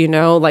each.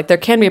 Like there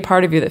can be a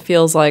part of you that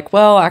feels like,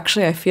 well,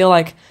 actually, I feel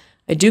like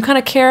I do kind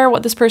of care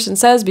what this person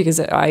says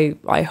because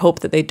I hope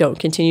that they don't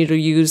continue to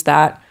use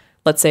that,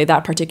 let's say,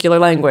 that particular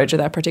language or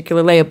that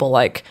particular label,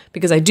 like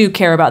because I do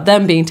care about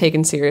them being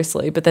taken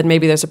seriously. But then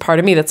maybe there's a part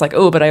of me that's like,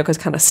 oh, but I was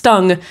kind of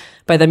stung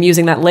by them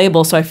using that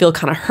label, so I feel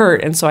kind of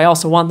hurt, and so I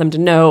also want them to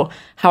know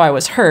how I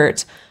was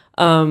hurt.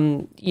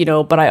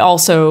 But I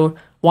also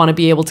want to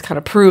be able to kind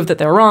of prove that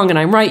they're wrong and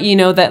I'm right,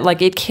 that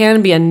like it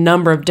can be a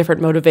number of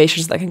different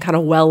motivations that can kind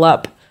of well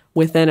up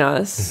within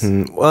us.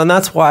 Well, and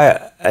that's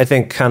why I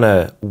think kind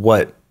of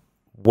what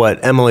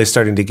Emily's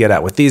starting to get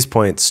at with these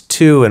points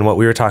too, and what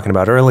we were talking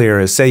about earlier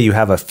is, say you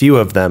have a few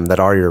of them that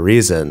are your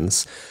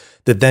reasons,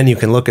 that then you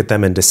can look at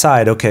them and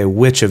decide, okay,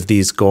 which of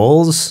these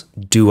goals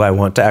do I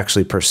want to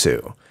actually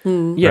pursue?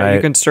 Yeah, right?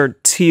 You can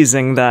start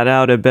teasing that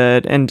out a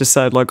bit and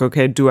decide like,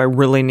 okay, do I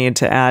really need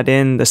to add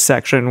in the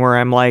section where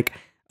I'm like,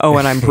 oh,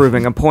 and I'm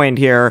proving a point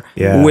here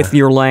with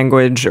your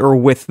language or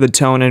with the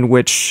tone in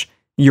which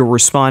you're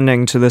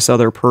responding to this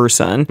other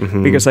person?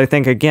 Because I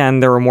think, again,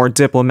 there are more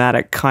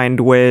diplomatic,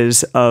 kind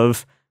ways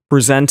of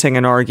presenting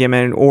an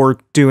argument or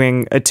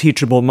doing a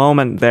teachable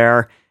moment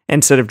there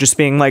instead of just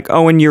being like,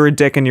 oh, and you're a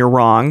dick and you're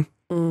wrong.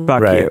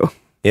 Fuck you.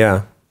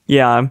 Yeah.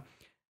 Yeah.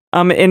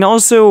 And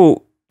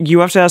also, you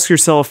have to ask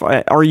yourself,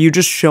 are you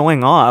just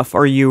showing off?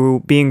 Are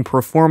you being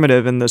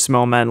performative in this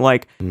moment?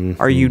 Like,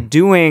 are you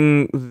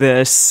doing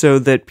this so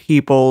that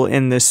people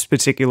in this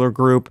particular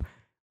group,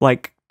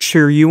 like,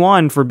 cheer you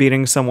on for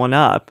beating someone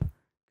up?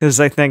 Because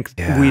I think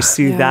we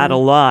see that a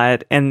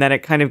lot. And then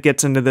it kind of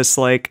gets into this,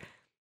 like,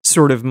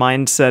 sort of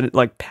mindset,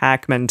 like,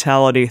 pack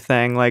mentality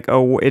thing. Like,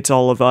 oh, it's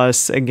all of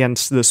us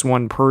against this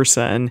one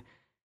person.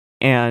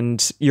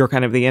 And you're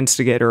kind of the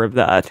instigator of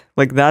that.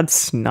 Like,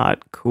 that's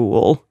not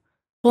cool.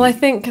 Well, I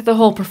think the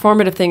whole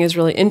performative thing is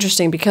really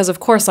interesting because, of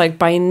course, like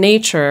by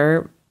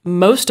nature,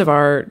 most of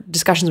our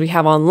discussions we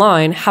have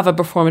online have a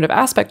performative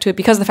aspect to it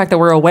because of the fact that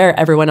we're aware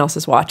everyone else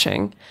is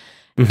watching.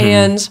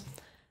 And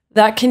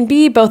that can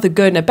be both a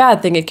good and a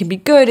bad thing. It can be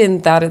good in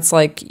that it's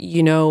like,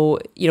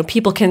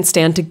 people can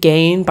stand to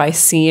gain by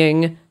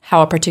seeing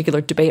how a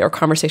particular debate or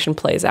conversation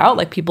plays out.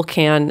 Like people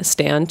can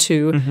stand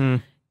to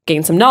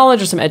gain some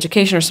knowledge or some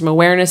education or some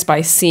awareness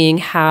by seeing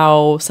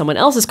how someone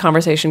else's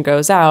conversation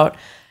goes out.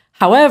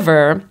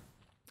 However,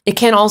 it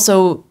can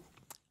also,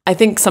 I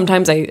think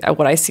sometimes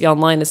what I see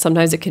online is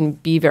sometimes it can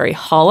be very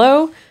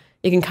hollow.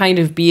 It can kind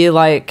of be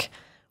like,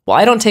 well,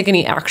 I don't take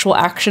any actual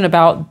action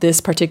about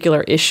this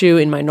particular issue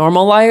in my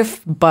normal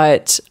life,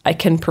 but I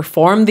can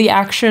perform the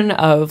action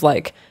of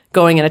like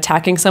going and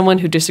attacking someone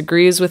who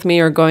disagrees with me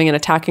or going and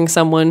attacking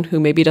someone who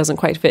maybe doesn't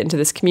quite fit into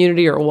this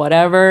community or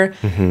whatever.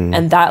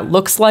 And that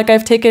looks like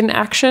I've taken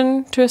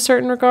action to a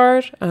certain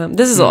regard.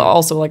 This is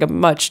also like a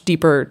much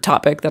deeper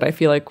topic that I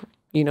feel like,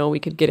 you know, we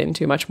could get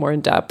into much more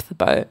in depth,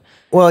 but...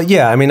 Well,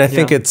 yeah, I mean, I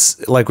think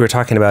it's like we're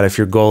talking about if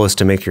your goal is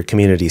to make your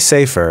community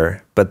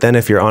safer, but then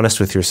if you're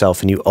honest with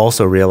yourself and you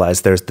also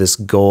realize there's this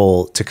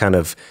goal to kind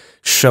of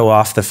show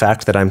off the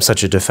fact that I'm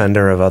such a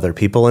defender of other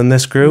people in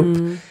this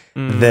group,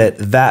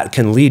 that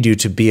can lead you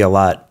to be a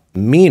lot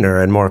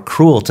meaner and more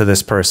cruel to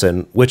this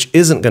person, which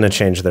isn't going to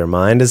change their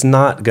mind, is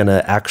not going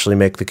to actually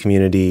make the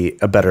community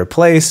a better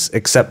place,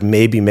 except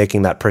maybe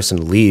making that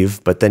person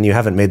leave, but then you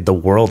haven't made the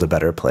world a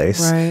better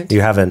place. Right. You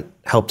haven't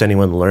helped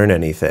anyone learn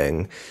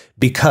anything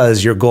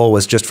because your goal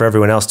was just for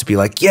everyone else to be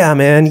like, yeah,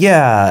 man,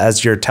 yeah,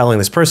 as you're telling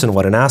this person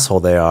what an asshole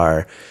they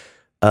are.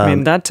 I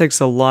mean, that takes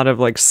a lot of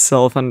like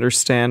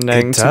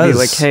self-understanding It to be does.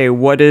 like, hey,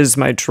 what is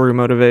my true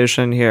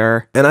motivation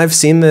here? And I've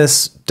seen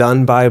this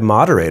done by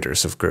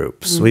moderators of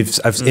groups.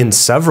 I've in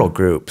several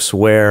groups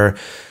where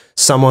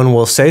someone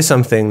will say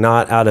something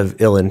not out of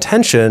ill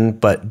intention,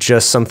 but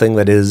just something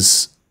that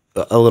is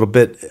a little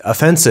bit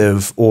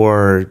offensive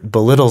or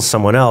belittles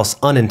someone else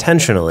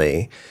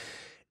unintentionally.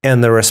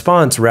 And the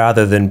response,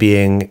 rather than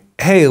being,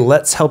 hey,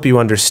 let's help you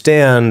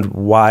understand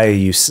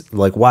why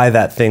why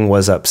that thing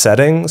was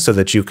upsetting so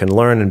that you can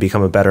learn and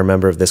become a better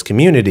member of this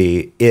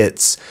community,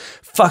 it's,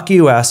 fuck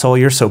you, asshole,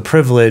 you're so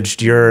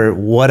privileged, you're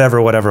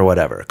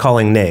whatever,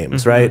 calling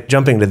names, right?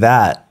 Jumping to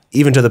that,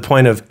 even to the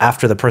point of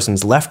after the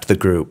person's left the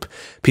group,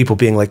 people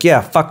being like,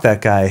 yeah, fuck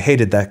that guy,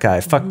 hated that guy,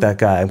 fuck that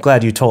guy, I'm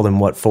glad you told him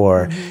what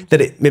for. That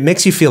it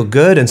makes you feel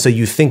good, and so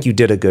you think you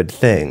did a good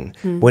thing,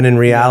 when in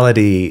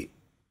reality,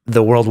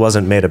 the world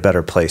wasn't made a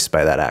better place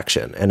by that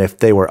action. And if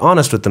they were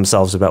honest with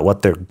themselves about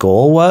what their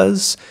goal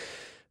was,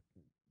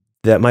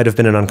 that might have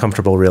been an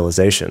uncomfortable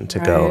realization to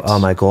go, oh,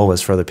 my goal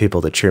was for other people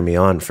to cheer me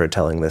on for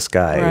telling this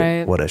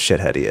guy what a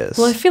shithead he is.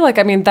 Well, I feel like,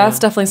 I mean, that's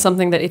definitely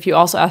something that if you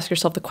also ask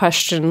yourself the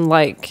question,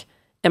 like,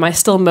 am I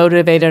still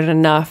motivated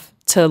enough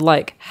to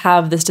like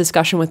have this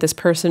discussion with this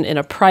person in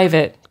a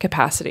private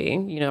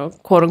capacity, you know,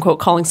 quote unquote,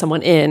 calling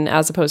someone in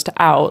as opposed to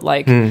out,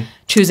 like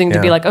choosing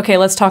to be like, okay,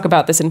 let's talk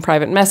about this in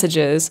private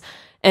messages.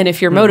 And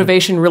if your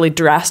motivation really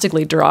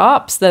drastically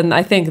drops, then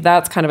I think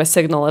that's kind of a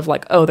signal of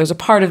like, oh, there's a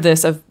part of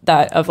this of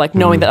like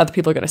knowing that other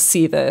people are going to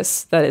see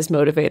this that is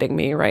motivating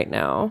me right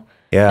now.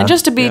 Yeah. And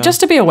just to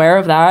be aware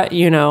of that,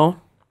 you know.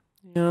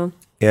 Yeah.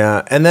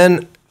 Yeah. And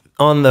then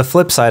on the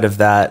flip side of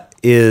that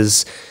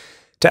is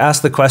to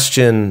ask the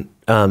question,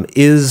 am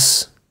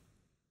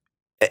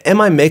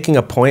I making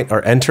a point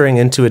or entering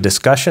into a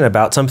discussion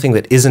about something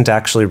that isn't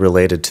actually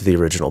related to the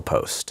original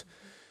post?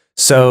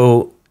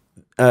 So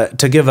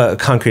to give a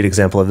concrete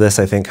example of this,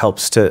 I think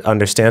helps to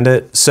understand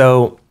it.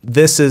 So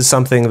this is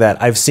something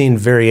that I've seen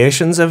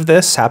variations of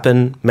this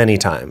happen many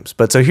times.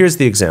 But so here's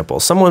the example.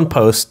 Someone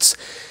posts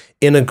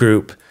in a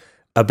group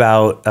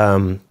about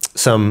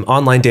some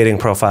online dating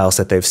profiles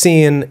that they've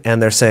seen, and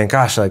they're saying,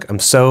 gosh, like I'm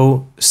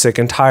so sick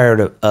and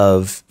tired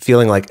of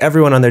feeling like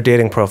everyone on their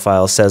dating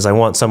profile says I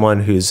want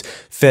someone who's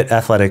fit,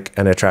 athletic,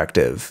 and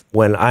attractive,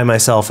 when I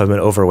myself am an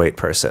overweight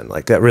person.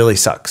 Like that really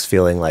sucks,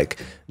 feeling like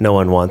no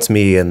one wants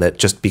me, and that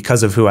just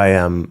because of who I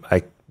am,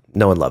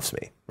 no one loves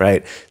me,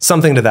 right?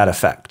 Something to that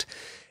effect.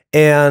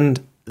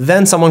 And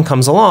then someone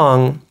comes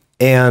along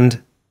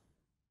and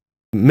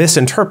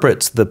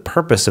misinterprets the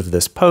purpose of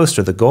this post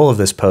or the goal of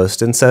this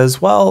post and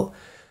says, well,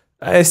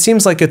 it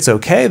seems like it's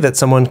okay that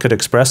someone could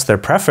express their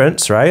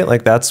preference, right?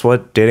 Like that's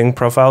what dating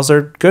profiles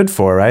are good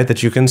for, right?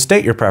 That you can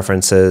state your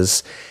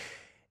preferences.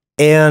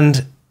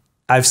 And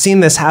I've seen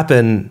this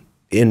happen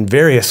in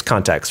various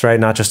contexts, right?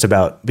 Not just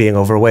about being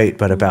overweight,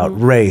 but about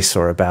race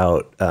or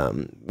about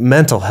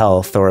mental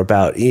health or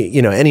about,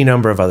 you know, any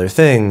number of other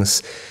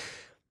things.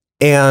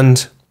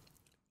 And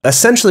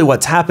essentially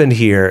what's happened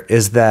here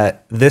is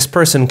that this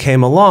person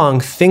came along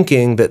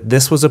thinking that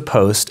this was a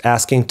post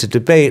asking to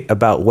debate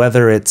about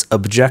whether it's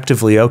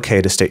objectively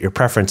okay to state your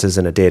preferences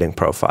in a dating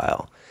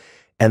profile.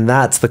 And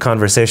that's the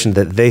conversation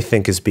that they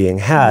think is being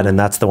had, and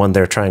that's the one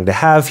they're trying to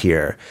have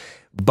here.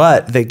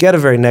 But they get a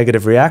very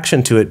negative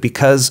reaction to it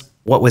because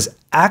what was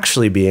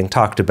actually being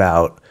talked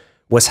about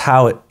was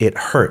how it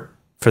hurt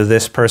for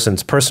this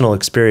person's personal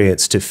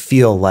experience to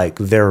feel like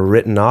they're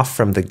written off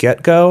from the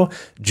get-go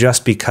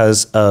just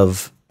because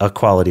of a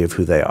quality of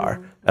who they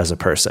are as a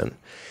person.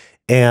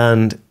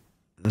 And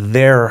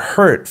their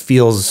hurt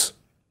feels,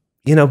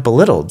 you know,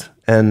 belittled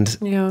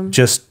and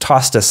just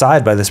tossed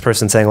aside by this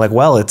person saying like,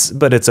 well, it's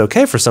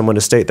okay for someone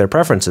to state their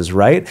preferences,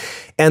 right?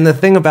 And the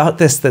thing about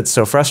this that's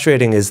so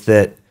frustrating is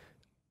that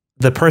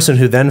the person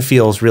who then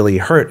feels really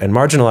hurt and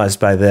marginalized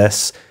by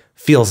this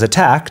feels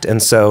attacked.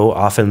 And so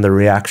often the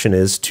reaction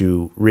is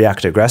to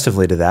react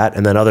aggressively to that.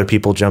 And then other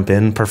people jump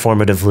in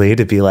performatively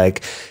to be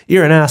like,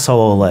 you're an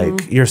asshole,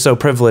 like you're so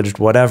privileged,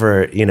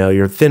 whatever, you know,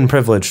 you're thin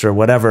privileged or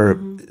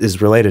whatever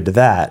is related to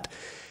that.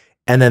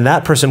 And then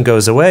that person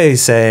goes away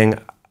saying,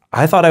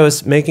 I thought I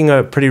was making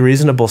a pretty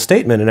reasonable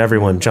statement and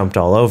everyone jumped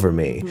all over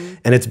me.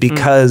 And it's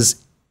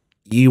because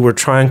you were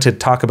trying to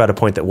talk about a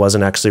point that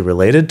wasn't actually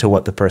related to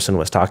what the person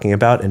was talking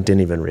about and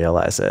didn't even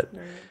realize it.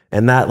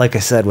 And that, like I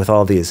said, with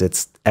all these,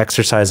 it's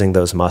exercising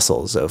those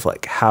muscles of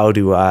like, how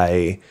do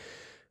I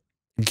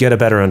get a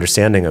better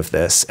understanding of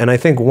this? And I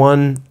think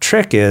one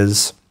trick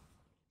is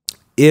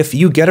if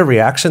you get a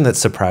reaction that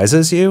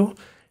surprises you,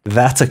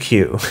 that's a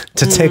cue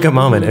to take a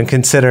moment and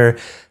consider,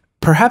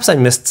 perhaps I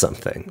missed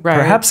something. Right.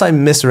 Perhaps I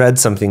misread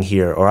something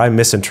here or I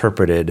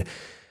misinterpreted.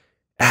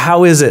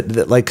 How is it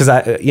that, like, because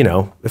I, you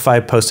know, if I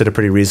posted a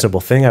pretty reasonable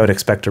thing, I would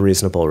expect a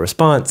reasonable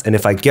response. And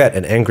if I get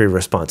an angry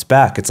response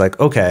back, it's like,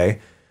 okay,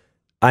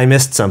 I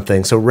missed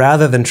something. So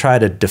rather than try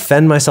to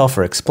defend myself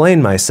or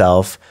explain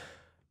myself,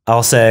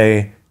 I'll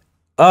say,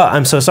 oh,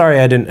 I'm so sorry.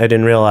 I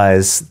didn't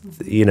realize,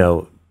 you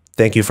know,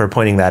 thank you for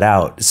pointing that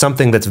out.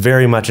 Something that's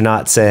very much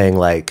not saying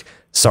like,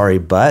 sorry,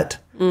 but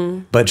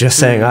just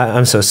saying,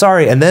 I'm so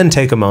sorry. And then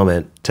take a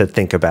moment to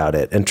think about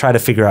it and try to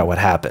figure out what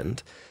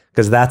happened.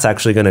 Because that's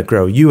actually going to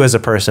grow you as a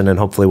person and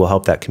hopefully will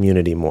help that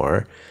community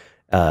more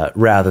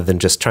rather than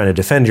just trying to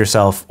defend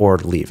yourself or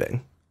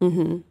leaving.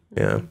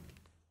 Yeah.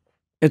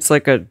 It's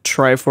like a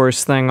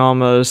Triforce thing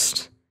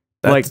almost.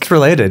 That's like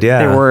related,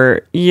 yeah. They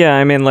were,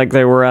 I mean, like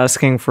they were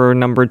asking for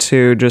number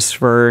 2 just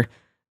for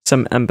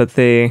some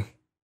empathy,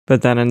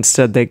 but then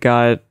instead they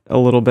got a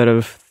little bit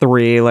of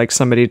 3, like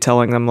somebody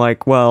telling them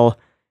like, well,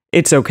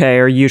 it's okay,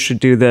 or you should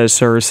do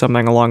this, or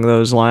something along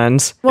those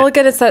lines. Well,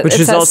 again, it's that, which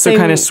it's is that also same,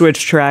 kind of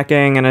switch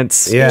tracking, and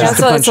it's just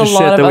so a bunch of shit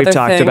that we've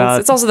talked about.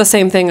 It's also the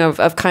same thing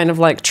of kind of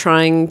like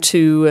trying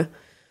to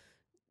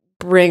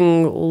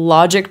bring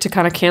logic to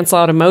kind of cancel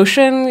out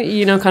emotion,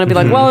 you know, kind of be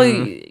like, well,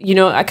 you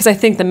know, because I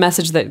think the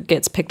message that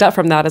gets picked up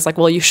from that is like,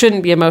 well, you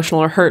shouldn't be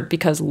emotional or hurt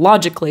because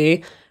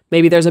logically,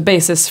 maybe there's a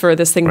basis for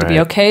this thing to be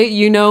okay,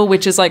 you know,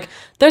 which is like,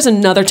 there's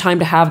another time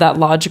to have that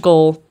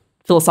logical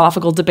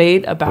philosophical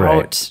debate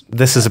about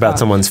this is about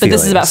someone's feelings. But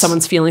this is about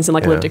someone's feelings and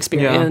like lived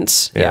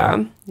experience.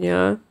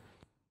 Yeah.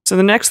 So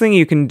the next thing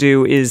you can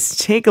do is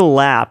take a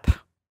lap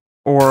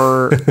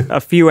or a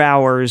few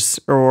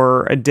hours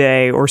or a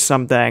day or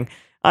something.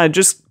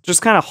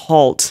 Just kind of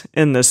halt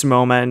in this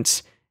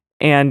moment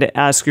and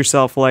ask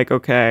yourself like,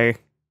 okay,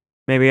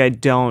 maybe I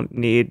don't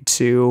need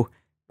to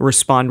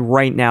respond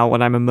right now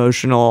when I'm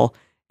emotional.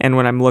 And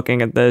when I'm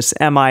looking at this,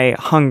 am I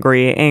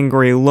hungry,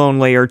 angry,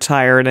 lonely, or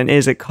tired? And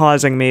is it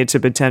causing me to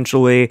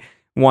potentially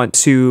want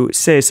to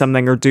say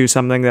something or do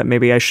something that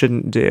maybe I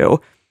shouldn't do?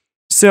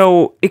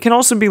 So it can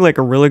also be like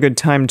a really good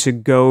time to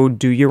go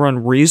do your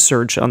own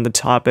research on the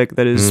topic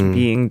that is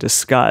being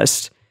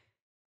discussed.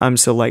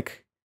 So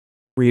like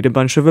read a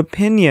bunch of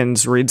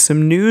opinions, read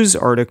some news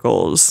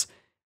articles,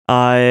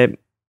 and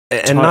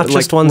not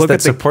just ones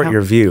that support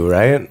your view,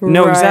 right?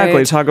 No,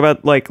 exactly. Talk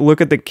about like, look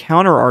at the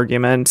counter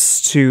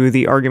arguments to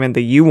the argument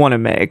that you want to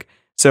make.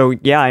 So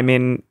yeah, I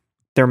mean,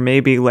 there may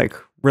be like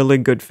really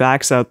good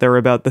facts out there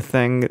about the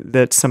thing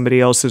that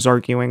somebody else is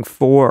arguing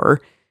for,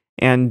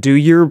 and do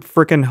your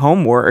freaking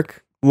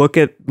homework. Look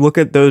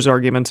at those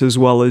arguments as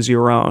well as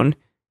your own.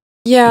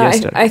 Yeah,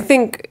 I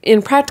think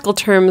in practical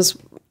terms,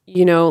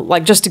 you know,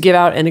 like just to give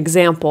out an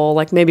example,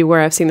 like maybe where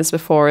I've seen this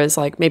before is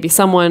like maybe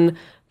someone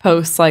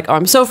posts like, oh,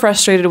 I'm so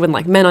frustrated when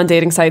like men on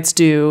dating sites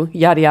do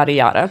yada, yada,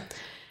 yada.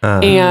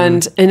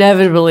 And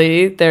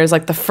inevitably there's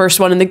like the first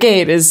one in the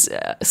gate is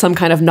some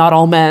kind of not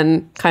all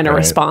men kind of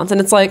response.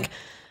 And it's like,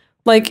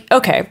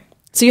 okay,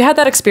 so you had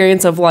that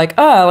experience of like,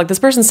 oh, like this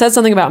person said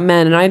something about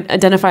men and I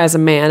identify as a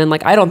man. And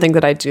like, I don't think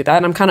that I do that.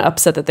 And I'm kind of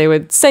upset that they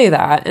would say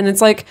that. And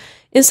it's like,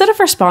 instead of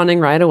responding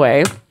right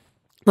away,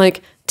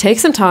 like take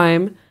some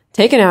time,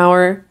 take an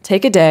hour,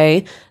 take a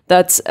day.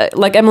 That's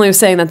like Emily was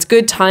saying, that's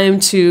good time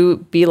to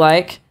be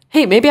like,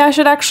 hey, maybe I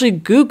should actually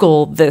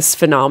Google this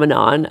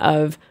phenomenon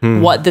of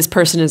what this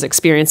person is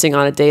experiencing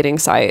on a dating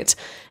site.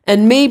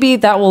 And maybe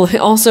that will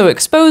also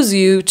expose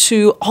you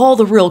to all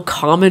the real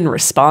common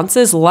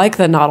responses, like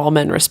the not all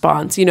men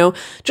response, you know,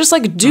 just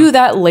like do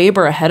that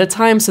labor ahead of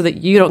time so that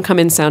you don't come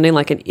in sounding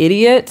like an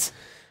idiot,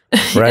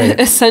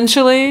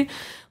 essentially.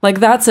 Like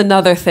that's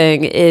another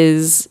thing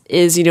is,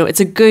 you know, it's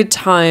a good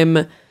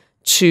time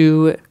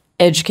to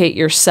educate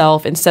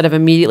yourself instead of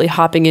immediately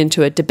hopping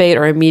into a debate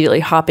or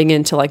immediately hopping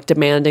into like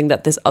demanding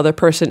that this other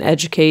person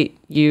educate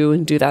you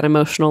and do that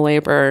emotional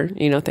labor,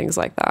 you know, things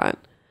like that.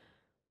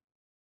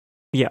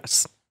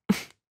 Yes.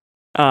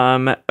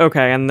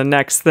 Okay. And the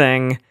next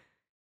thing,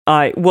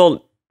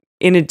 well,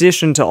 in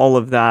addition to all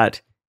of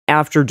that,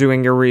 after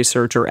doing your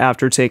research or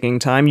after taking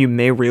time, you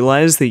may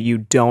realize that you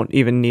don't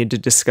even need to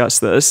discuss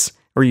this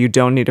or you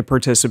don't need to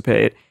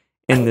participate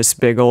in this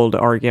big old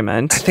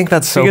argument. I think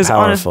that's so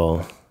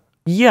powerful.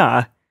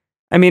 Yeah.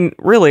 I mean,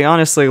 really,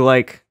 honestly,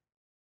 like,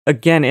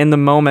 again, in the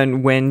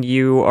moment when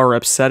you are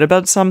upset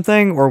about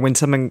something or when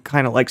something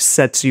kind of like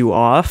sets you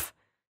off,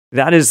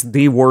 that is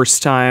the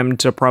worst time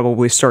to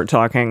probably start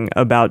talking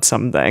about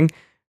something.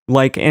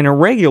 Like in a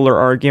regular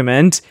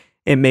argument,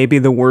 it may be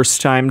the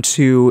worst time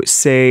to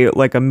say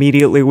like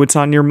immediately what's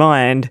on your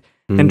mind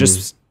and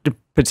just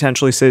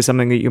potentially say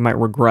something that you might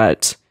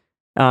regret.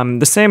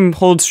 The same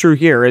holds true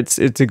here. It's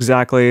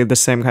exactly the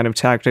same kind of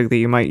tactic that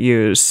you might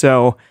use.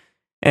 So,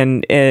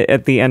 and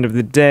at the end of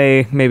the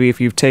day, maybe if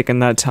you've taken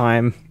that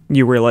time,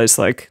 you realize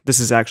like,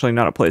 this is actually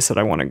not a place that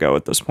I want to go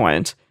at this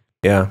point.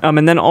 Yeah.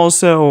 And then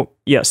also,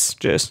 yes,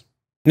 Jase.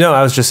 No,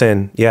 I was just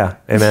saying, yeah,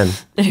 amen.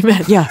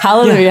 Amen. Yeah.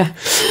 Hallelujah.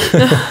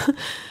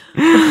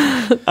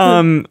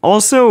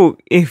 Also,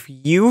 if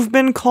you've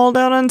been called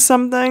out on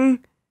something,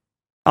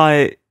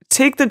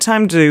 take the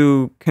time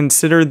to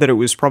consider that it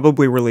was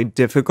probably really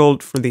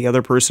difficult for the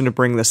other person to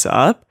bring this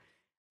up,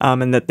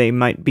 and that they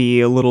might be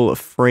a little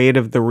afraid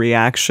of the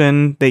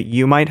reaction that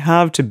you might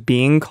have to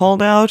being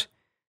called out.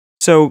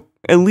 So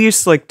at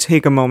least like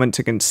take a moment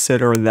to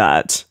consider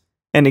that.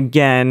 And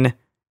again,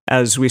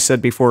 as we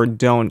said before,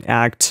 don't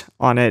act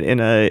on it in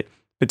a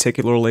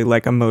particularly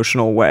like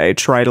emotional way.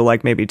 Try to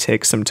like maybe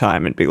take some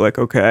time and be like,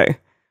 okay,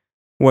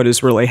 what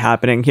is really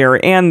happening here?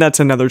 And that's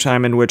another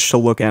time in which to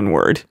look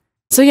inward.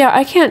 So yeah,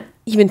 I can't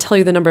even tell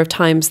you the number of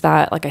times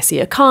that like I see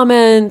a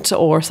comment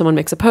or someone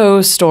makes a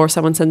post or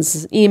someone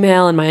sends an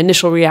email and my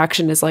initial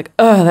reaction is like,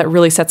 oh, that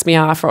really sets me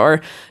off,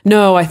 or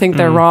no, I think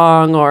they're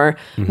wrong, or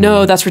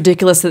no, that's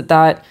ridiculous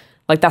that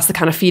like that's the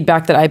kind of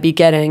feedback that I'd be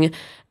getting.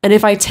 And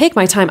if I take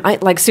my time, I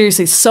like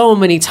seriously so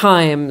many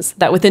times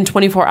that within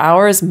 24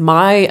 hours,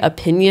 my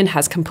opinion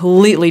has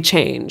completely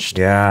changed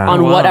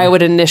on what I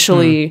would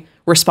initially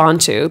respond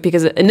to,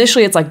 because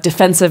initially it's like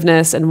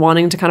defensiveness and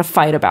wanting to kind of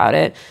fight about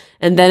it.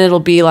 And then it'll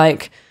be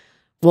like,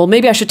 well,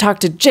 maybe I should talk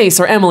to Jase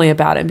or Emily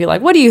about it and be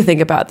like, what do you think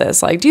about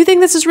this? Like, do you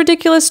think this is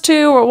ridiculous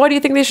too? Or what do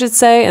you think they should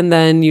say? And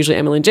then usually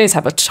Emily and Jase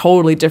have a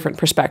totally different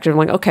perspective. I'm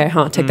like, okay,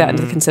 take that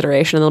into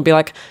consideration. And they'll be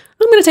like,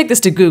 I'm going to take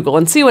this to Google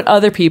and see what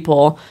other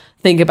people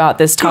think about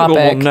this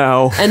topic.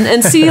 No.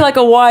 and see like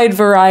a wide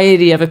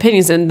variety of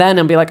opinions. And then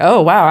I'll be like,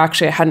 oh, wow,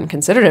 actually, I hadn't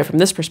considered it from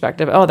this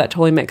perspective. Oh, that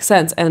totally makes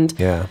sense. And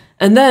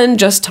then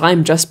just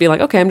be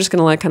like, okay, I'm just going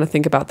to like kind of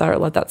think about that or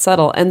let that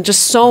settle. And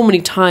just so many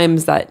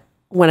times that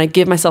when I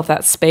give myself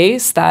that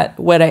space, that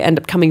what I end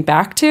up coming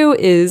back to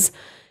is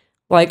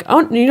like,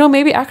 oh,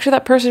 maybe actually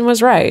that person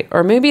was right.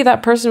 Or maybe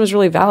that person was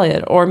really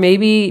valid. Or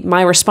maybe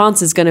my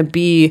response is going to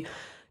be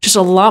just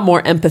a lot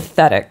more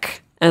empathetic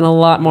and a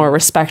lot more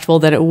respectful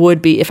than it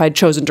would be if I'd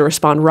chosen to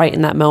respond right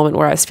in that moment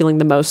where I was feeling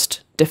the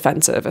most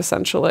defensive,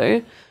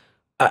 essentially.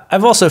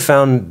 I've also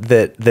found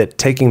that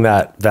taking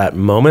that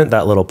moment,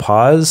 that little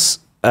pause,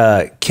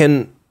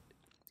 can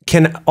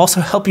also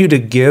help you to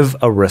give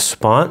a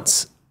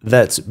response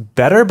that's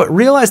better, but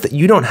realize that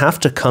you don't have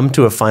to come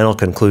to a final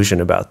conclusion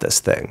about this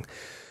thing.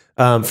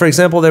 For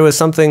example, there was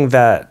something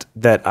that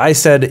I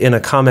said in a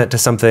comment to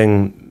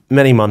something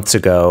many months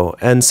ago,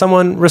 and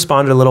someone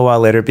responded a little while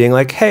later being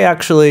like, hey,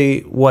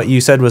 actually, what you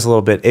said was a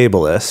little bit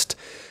ableist.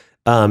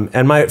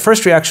 And my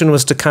first reaction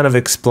was to kind of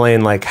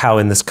explain like how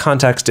in this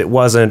context it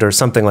wasn't, or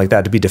something like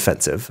that, to be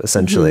defensive,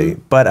 essentially.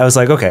 But I was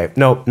like, okay,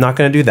 no, not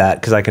going to do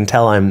that, because I can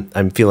tell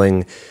I'm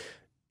feeling,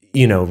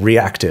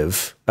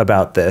 reactive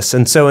about this.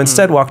 And so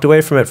instead walked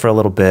away from it for a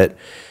little bit,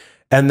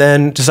 and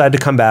then decided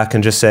to come back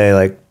and just say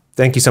like,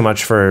 thank you so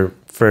much for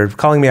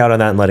calling me out on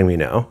that and letting me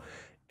know.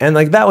 And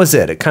like, that was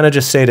it. It kind of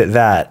just stayed at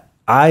that.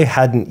 I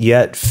hadn't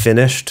yet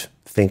finished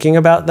thinking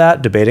about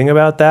that, debating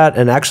about that,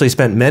 and actually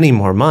spent many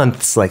more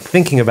months like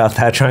thinking about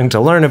that, trying to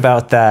learn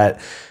about that.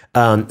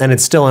 And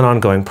it's still an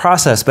ongoing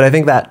process, but I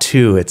think that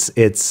too,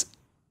 it's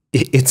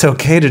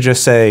okay to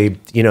just say,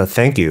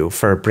 thank you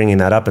for bringing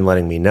that up and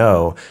letting me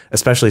know,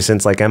 especially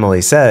since, like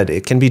Emily said,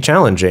 it can be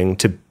challenging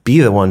to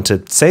be the one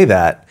to say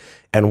that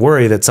and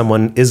worry that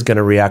someone is going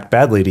to react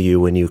badly to you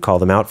when you call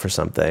them out for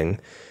something.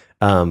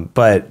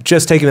 But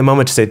just taking the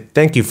moment to say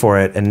thank you for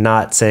it, and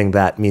not saying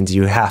that means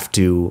you have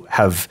to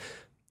have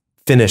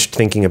finished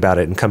thinking about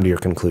it and come to your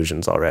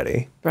conclusions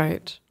already.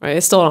 Right.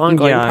 It's still an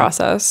ongoing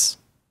process.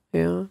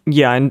 Yeah.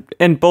 Yeah.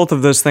 And both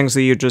of those things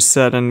that you just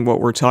said and what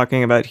we're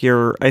talking about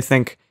here, I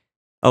think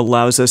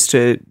allows us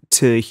to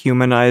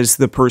humanize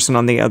the person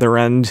on the other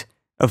end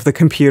of the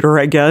computer,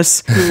 I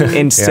guess,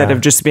 instead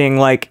of just being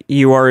like,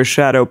 you are a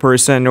shadow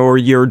person, or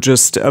you're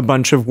just a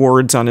bunch of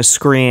words on a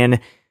screen,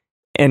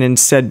 and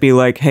instead be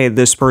like, hey,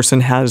 this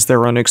person has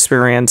their own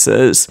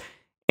experiences,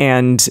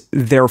 and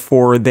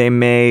therefore they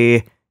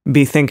may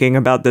be thinking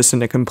about this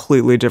in a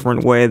completely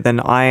different way than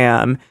I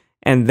am.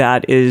 And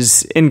that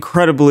is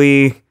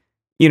incredibly,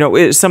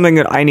 it's something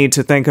that I need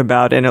to think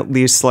about, and at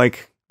least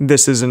like,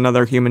 this is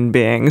another human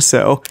being.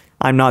 So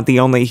I'm not the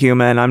only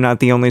human. I'm not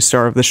the only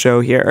star of the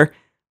show here.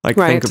 Like,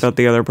 think about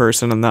the other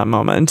person in that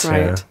moment.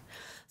 Right. Yeah.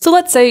 So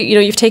let's say,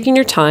 you've taken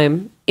your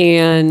time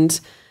and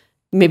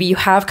maybe you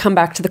have come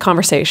back to the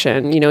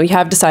conversation. You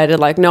have decided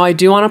like, no, I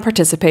do want to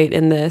participate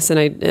in this.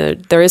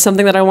 And there is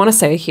something that I want to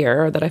say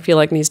here, or that I feel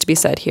like needs to be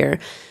said here.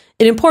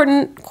 An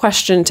important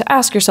question to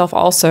ask yourself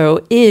also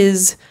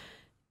is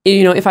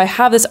if I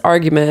have this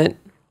argument,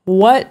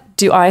 what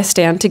do I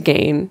stand to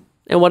gain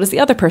and what does the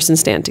other person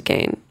stand to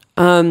gain?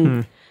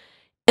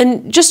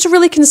 And just to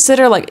really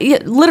consider, like,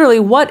 literally,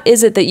 what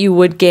is it that you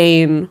would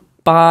gain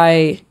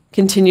by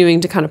continuing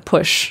to kind of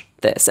push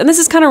this? And this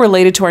is kind of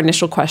related to our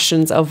initial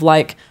questions of,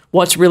 like,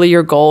 what's really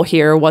your goal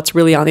here? What's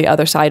really on the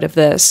other side of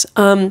this?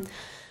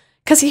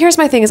 Because here's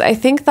my thing is I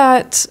think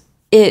that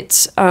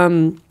it's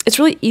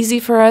really easy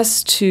for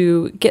us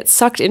to get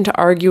sucked into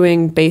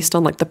arguing based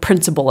on, like, the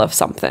principle of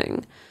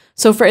something.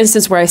 So, for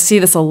instance, where I see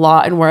this a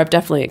lot and where I've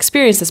definitely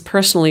experienced this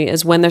personally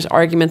is when there's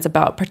arguments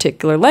about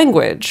particular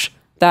language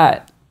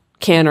that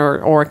can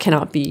or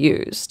cannot be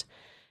used.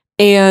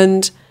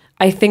 And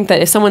I think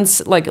that if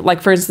someone's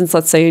like for instance,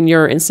 let's say in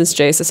your instance,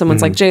 Jase, if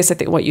someone's like, Jase, I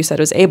think what you said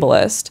was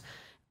ableist.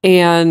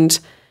 And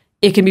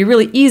it can be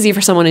really easy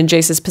for someone in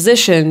Jase's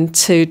position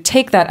to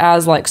take that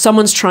as like,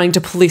 someone's trying to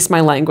police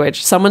my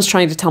language. Someone's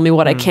trying to tell me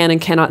what I can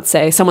and cannot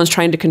say. Someone's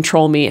trying to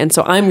control me. And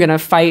so I'm going to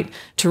fight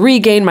to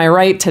regain my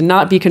right to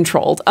not be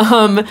controlled.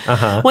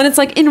 When it's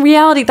like, in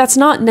reality, that's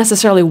not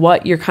necessarily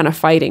what you're kind of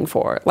fighting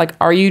for. Like,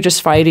 are you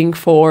just fighting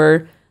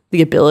for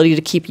the ability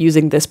to keep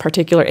using this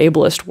particular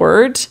ableist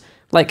word?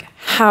 Like,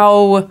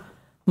 how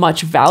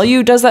much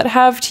value does that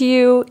have to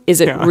you?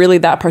 Is it really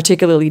that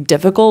particularly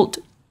difficult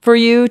for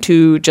you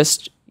to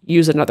just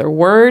use another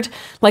word?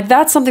 Like,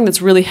 that's something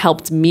that's really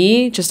helped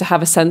me, just to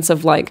have a sense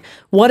of, like,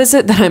 what is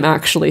it that I'm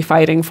actually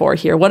fighting for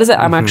here? What is it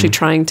I'm actually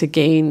trying to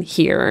gain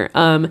here?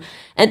 And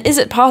is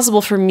it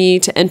possible for me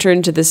to enter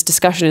into this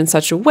discussion in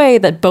such a way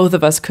that both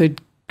of us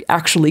could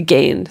actually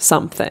gain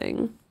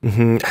something?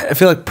 I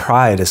feel like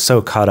pride is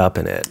so caught up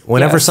in it.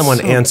 Whenever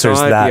someone answers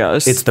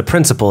that, it's the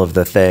principle of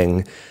the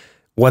thing.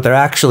 What they're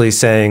actually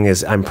saying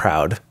is, I'm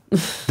proud.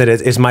 That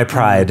it is my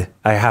pride.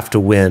 I have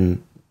to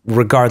win,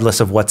 regardless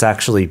of what's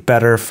actually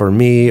better for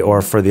me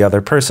or for the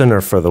other person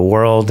or for the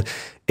world.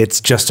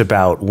 It's just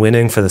about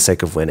winning for the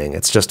sake of winning.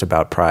 It's just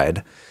about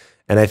pride.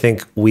 And I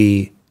think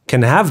we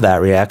can have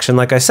that reaction.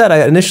 Like I said,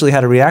 I initially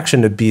had a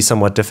reaction to be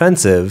somewhat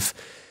defensive,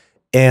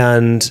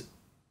 and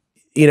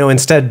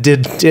instead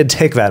did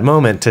take that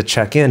moment to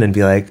check in and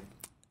be like,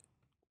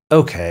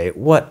 okay,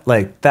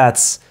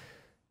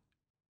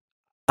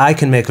 I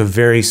can make a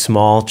very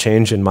small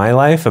change in my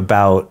life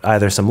about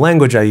either some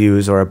language I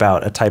use or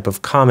about a type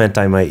of comment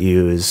I might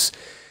use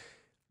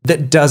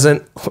that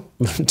doesn't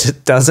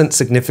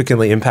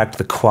significantly impact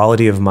the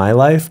quality of my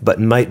life, but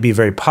might be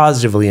very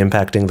positively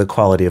impacting the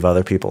quality of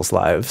other people's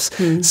lives.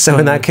 So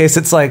in that case,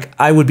 it's like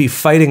I would be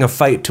fighting a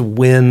fight to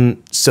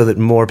win so that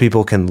more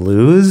people can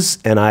lose,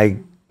 and I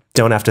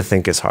don't have to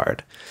think as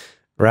hard,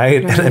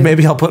 right? And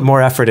maybe I'll put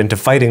more effort into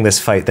fighting this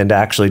fight than to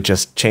actually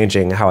just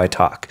changing how I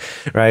talk,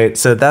 right?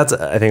 So that's,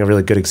 I think, a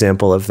really good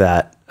example of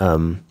that.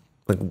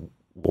 Like,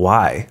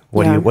 why?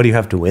 What do you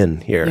have to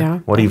win here?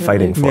 What are you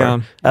fighting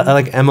for? I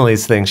like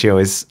Emily's thing. She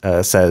always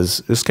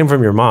says, this came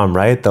from your mom,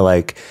 right? The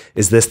like,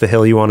 is this the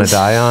hill you want to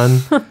die on?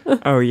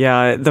 Oh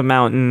yeah, the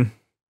mountain.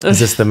 Is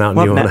this the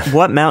mountain you want to...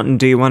 What mountain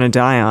do you want to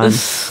die on?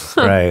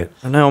 Right.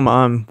 I don't know,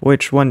 Mom.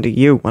 Which one do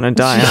you want to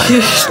die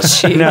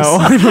on? No,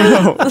 I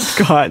don't know.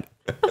 God.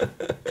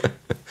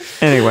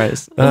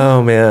 Anyways.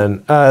 Oh,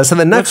 man. So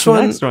the next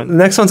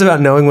one's about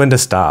knowing when to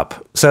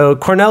stop. So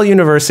Cornell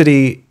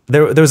University,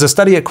 there was a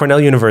study at Cornell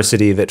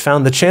University that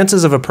found the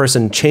chances of a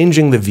person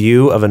changing the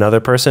view of another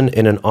person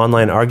in an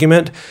online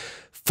argument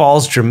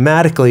falls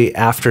dramatically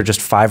after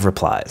just 5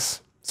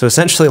 replies. So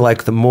essentially,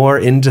 like, the more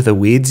into the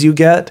weeds you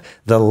get,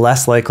 the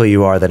less likely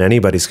you are that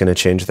anybody's going to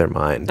change their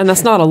mind. And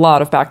that's not a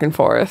lot of back and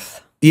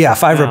forth. Yeah,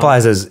 5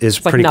 replies is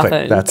pretty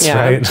quick. That's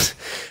right.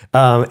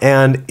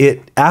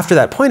 And after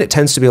that point, it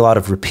tends to be a lot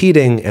of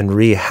repeating and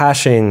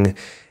rehashing,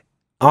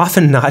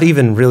 often not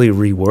even really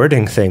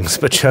rewording things,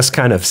 but just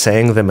kind of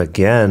saying them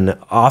again,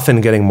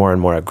 often getting more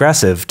and more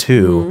aggressive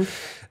too.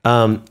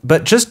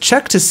 But just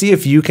check to see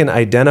if you can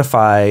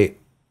identify,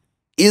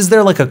 is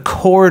there like a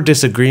core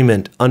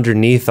disagreement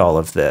underneath all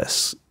of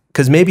this?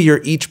 Because maybe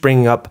you're each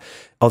bringing up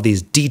all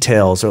these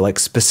details or like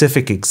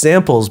specific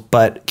examples,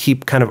 but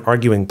keep kind of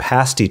arguing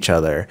past each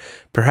other.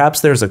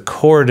 Perhaps there's a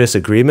core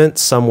disagreement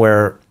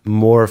somewhere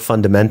more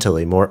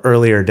fundamentally, more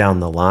earlier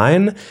down the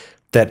line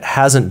that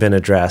hasn't been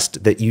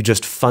addressed, that you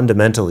just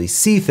fundamentally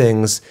see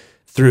things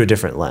through a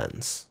different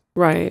lens.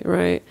 Right,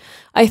 right.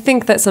 I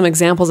think that some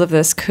examples of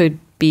this could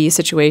be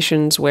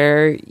situations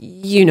where,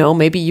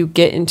 maybe you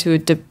get into a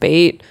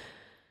debate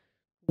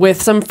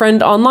with some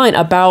friend online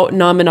about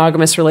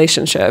non-monogamous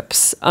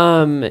relationships,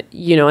 and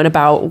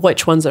about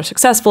which ones are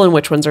successful and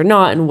which ones are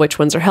not, and which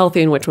ones are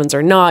healthy and which ones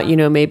are not.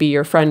 Maybe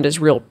your friend is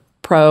real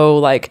pro,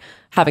 like,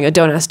 having a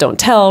don't ask, don't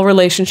tell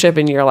relationship,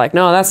 and you're like,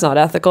 no, that's not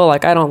ethical.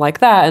 Like, I don't like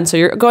that. And so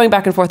you're going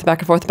back and forth, back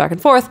and forth, back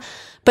and forth.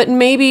 But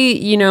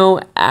maybe,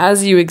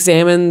 as you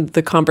examine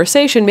the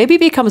conversation, maybe it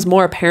becomes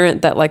more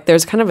apparent that, like,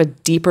 there's kind of a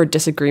deeper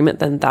disagreement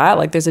than that.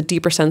 Like, there's a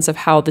deeper sense of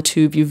how the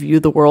two of you view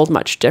the world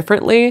much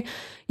differently.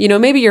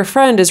 Maybe your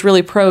friend is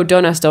really pro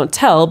don't ask, don't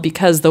tell,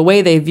 because the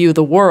way they view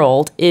the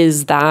world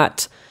is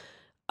that,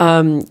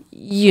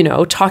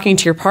 talking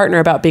to your partner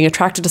about being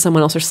attracted to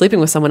someone else or sleeping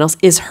with someone else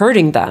is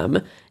hurting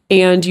them.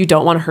 and you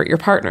don't want to hurt your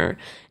partner.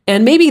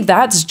 And maybe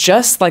that's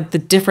just like the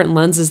different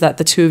lenses that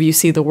the two of you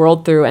see the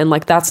world through. And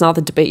like, that's not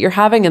the debate you're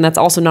having. And that's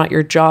also not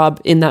your job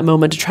in that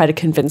moment to try to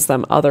convince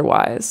them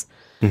otherwise.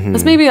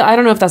 That's maybe, I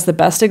don't know if that's the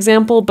best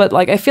example, but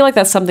like, I feel like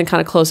that's something kind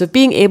of close of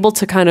being able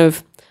to kind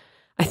of,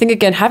 I think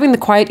again, having the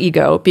quiet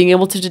ego, being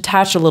able to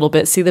detach a little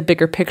bit, see the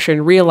bigger picture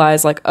and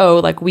realize like, oh,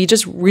 like we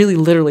just really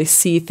literally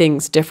see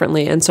things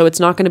differently. And so it's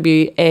not going to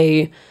be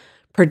a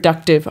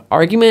productive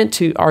argument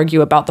to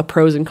argue about the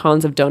pros and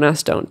cons of don't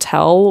ask, don't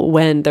tell,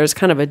 when there's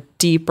kind of a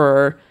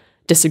deeper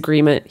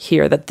disagreement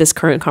here that this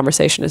current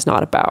conversation is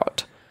not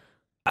about.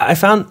 I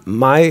found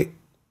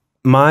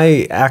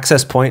my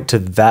access point to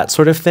that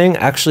sort of thing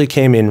actually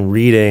came in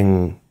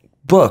reading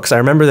books. I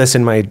remember this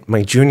in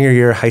my junior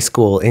year high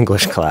school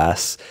English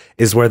class,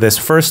 is where this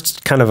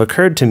first kind of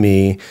occurred to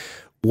me,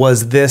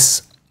 was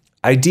this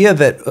idea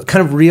that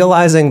kind of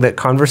realizing that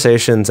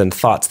conversations and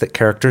thoughts that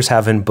characters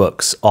have in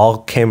books all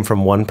came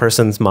from one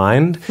person's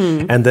mind,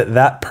 and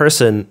that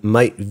person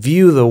might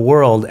view the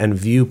world and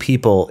view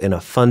people in a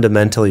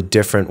fundamentally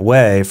different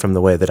way from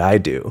the way that I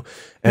do.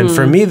 And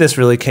for me, this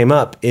really came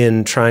up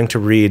in trying to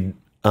read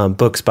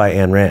books by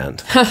Ayn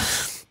Rand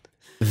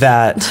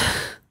that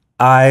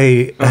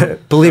I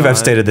believe I've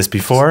stated this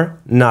before,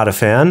 not a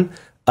fan.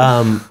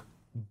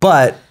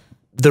 But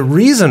the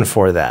reason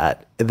for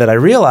that I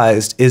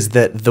realized is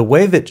that the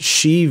way that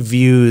she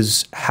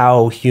views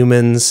how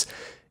humans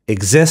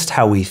exist,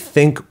 how we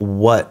think,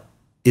 what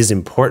is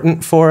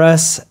important for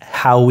us,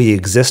 how we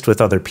exist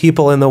with other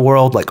people in the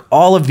world, like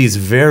all of these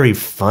very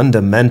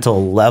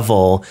fundamental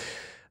level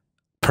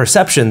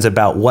perceptions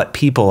about what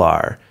people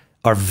are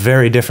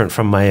very different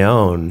from my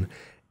own.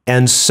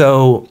 And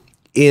so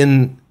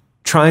in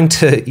trying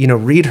to,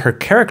 read her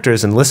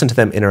characters and listen to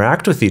them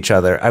interact with each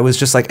other, I was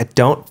just like, I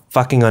don't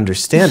fucking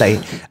understand.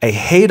 I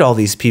hate all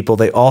these people.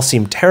 They all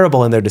seem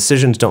terrible and their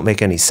decisions don't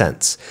make any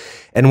sense.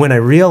 And when I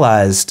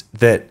realized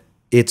that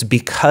it's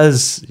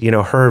because,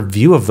 her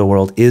view of the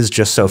world is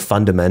just so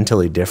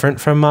fundamentally different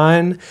from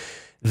mine,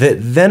 that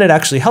then it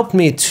actually helped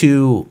me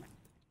to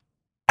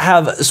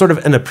have sort of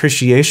an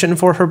appreciation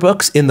for her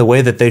books in the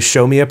way that they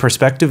show me a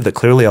perspective that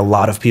clearly a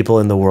lot of people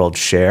in the world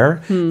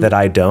share that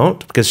I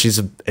don't, because she's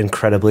an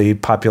incredibly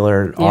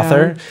popular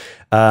author.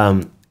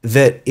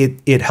 That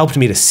it helped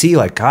me to see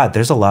like, God,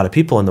 there's a lot of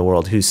people in the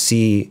world who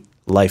see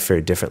life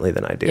very differently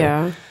than I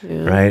do.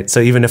 Right. So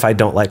even if I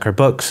don't like her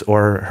books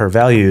or her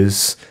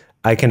values,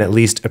 I can at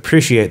least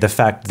appreciate the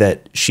fact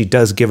that she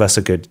does give us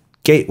a good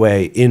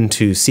gateway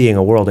into seeing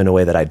a world in a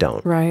way that I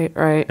don't. Right.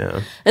 Yeah.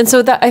 And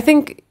so that, I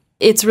think,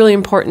 it's really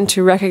important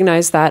to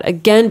recognize that,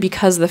 again,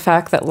 because of the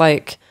fact that,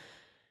 like,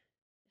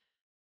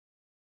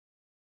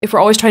 if we're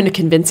always trying to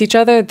convince each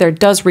other, there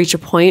does reach a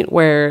point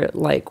where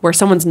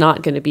someone's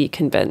not going to be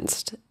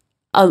convinced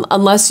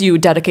unless you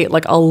dedicate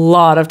like a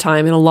lot of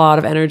time and a lot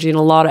of energy and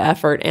a lot of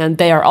effort. And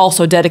they are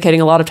also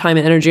dedicating a lot of time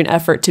and energy and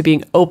effort to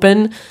being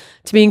open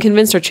to being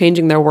convinced or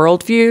changing their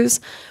worldviews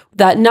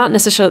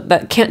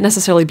that can't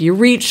necessarily be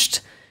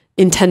reached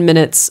in 10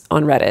 minutes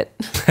on Reddit,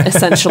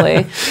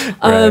 essentially.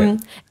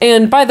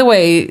 And by the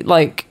way,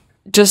 like,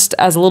 just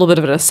as a little bit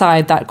of an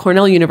aside, that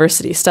Cornell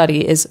University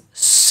study is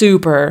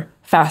super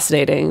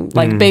fascinating.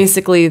 Like,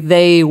 basically,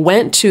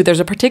 there's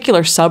a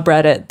particular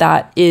subreddit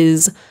that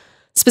is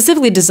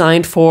specifically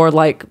designed for,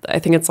 like, I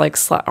think it's like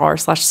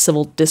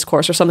r/civil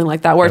discourse or something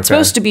like that, where it's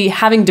supposed to be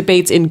having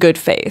debates in good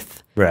faith.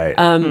 Right.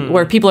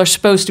 Where people are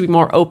supposed to be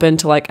more open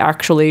to like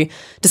actually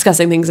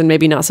discussing things and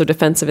maybe not so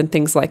defensive and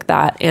things like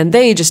that. And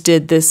they just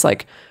did this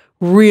like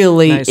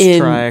really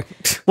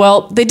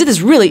they did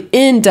this really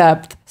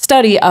in-depth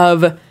study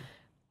of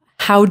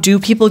how do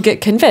people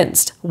get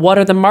convinced? What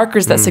are the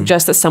markers that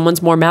suggest that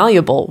someone's more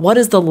malleable? What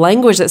is the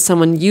language that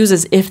someone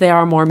uses if they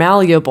are more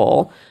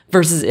malleable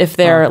versus if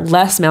they're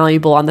less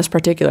malleable on this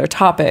particular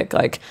topic?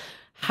 Like,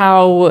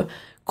 how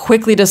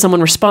quickly does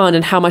someone respond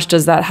and how much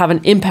does that have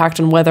an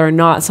impact on whether or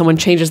not someone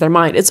changes their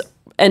mind?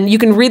 And you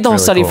can read the whole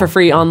study for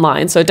free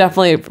online. So I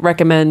definitely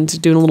recommend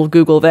doing a little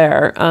Google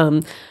there.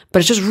 But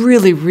it's just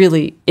really,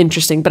 really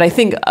interesting. But I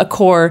think a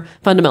core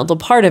fundamental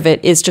part of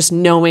it is just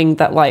knowing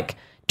that, like,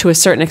 to a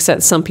certain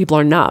extent, some people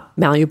are not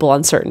malleable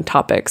on certain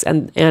topics,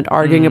 and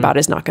arguing about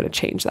it is not going to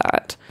change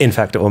that. In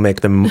fact, it will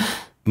make them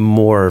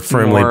more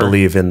firmly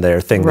believe in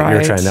their thing that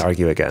you're trying to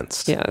argue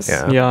against. Yes.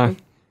 Yeah.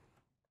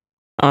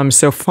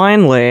 So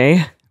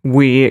finally,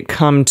 we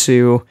come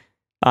to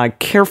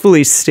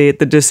carefully state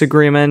the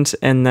disagreement,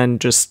 and then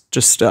just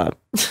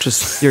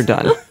you're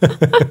done.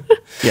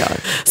 Yeah.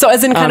 So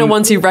as in kind of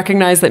once you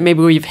recognize that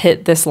maybe we've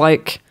hit this,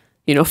 like,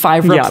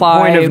 5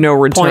 reply point of no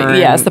return.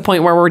 It's the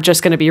point where we're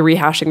just going to be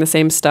rehashing the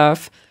same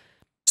stuff.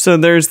 So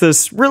there's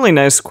this really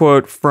nice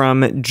quote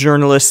from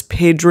journalist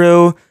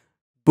Pedro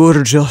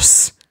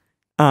Burgos,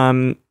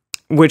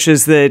 which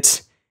is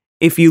that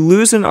if you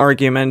lose an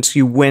argument,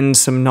 you win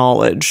some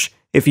knowledge.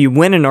 If you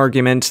win an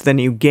argument, then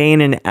you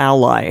gain an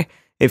ally.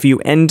 If you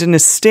end in a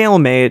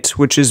stalemate,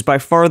 which is by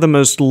far the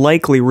most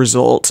likely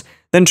result,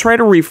 then try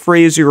to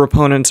rephrase your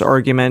opponent's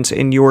argument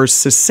in yours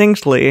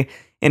succinctly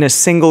in a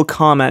single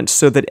comment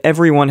so that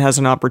everyone has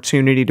an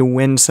opportunity to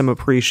win some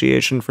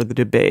appreciation for the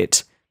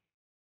debate.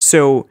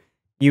 So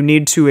you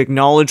need to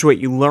acknowledge what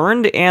you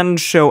learned and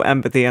show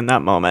empathy in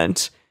that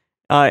moment.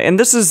 And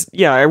this is,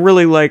 I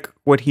really like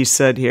what he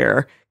said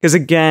here. Because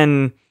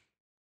again,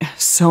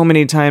 so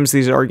many times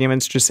these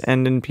arguments just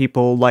end in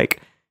people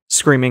like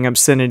screaming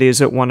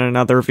obscenities at one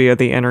another via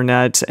the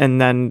internet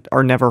and then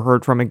are never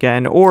heard from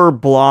again, or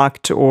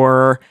blocked,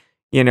 or,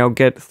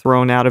 get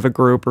thrown out of a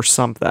group or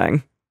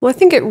something. Well, I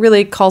think it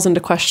really calls into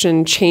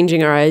question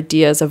changing our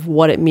ideas of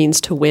what it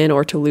means to win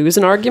or to lose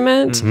an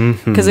argument.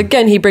 Because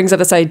again, he brings up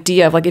this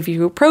idea of like, if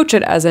you approach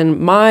it as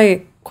in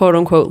my quote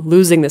unquote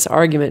losing this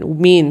argument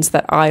means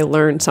that I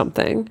learned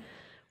something.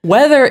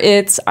 Whether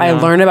it's I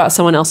learn about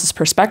someone else's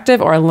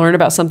perspective, or I learn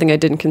about something I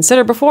didn't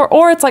consider before,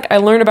 or it's like I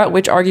learn about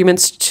which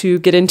arguments to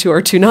get into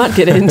or to not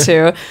get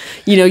into.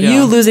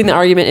 You losing the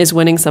argument is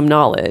winning some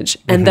knowledge.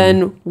 And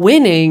then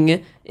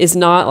winning is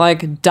not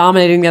like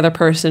dominating the other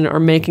person or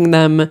making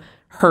them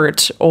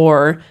hurt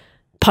or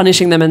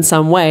punishing them in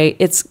some way.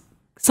 It's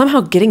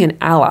somehow getting an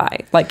ally.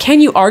 Like, can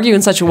you argue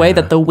in such a way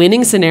that the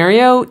winning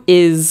scenario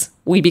is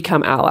we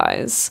become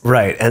allies?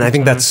 Right. And I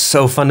think that's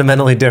so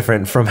fundamentally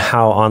different from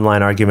how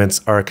online arguments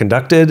are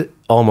conducted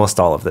almost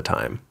all of the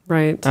time.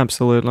 Right.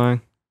 Absolutely.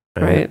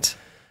 Right.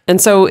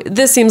 And so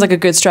this seems like a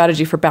good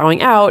strategy for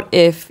bowing out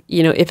if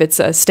it's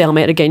a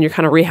stalemate. Again, you're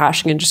kind of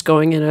rehashing and just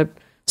going in a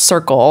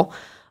circle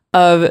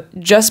of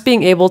just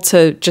being able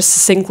to just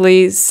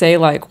succinctly say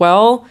like,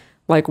 well,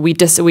 like we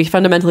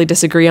fundamentally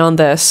disagree on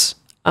this.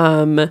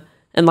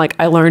 And like,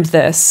 I learned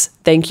this.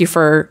 Thank you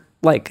for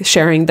like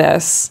sharing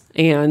this,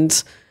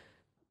 and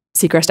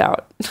Seacrest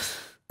out.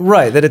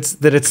 Right. That it's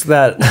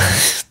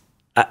that.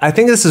 I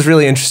think this is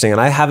really interesting,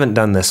 and I haven't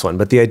done this one,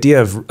 but the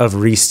idea of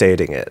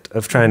restating it,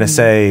 of trying to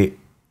say,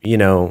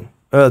 well,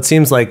 it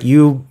seems like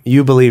you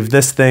believe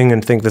this thing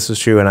and think this is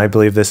true, and I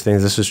believe this thing,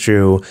 this is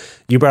true.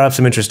 You brought up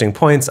some interesting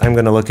points. I'm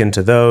going to look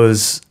into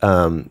those.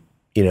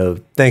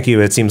 Thank you.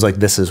 It seems like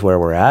this is where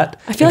we're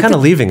at. I feel like kind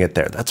of leaving it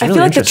there. That's really interesting. I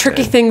feel like the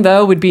tricky thing,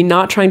 though, would be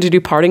not trying to do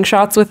parting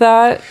shots with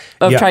that,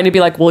 of trying to be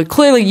like, well,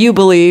 clearly you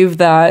believe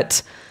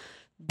that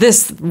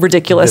this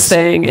ridiculous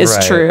thing is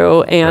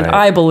true, and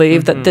I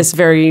believe that this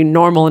very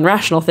normal and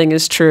rational thing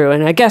is true,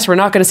 and I guess we're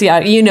not going to see,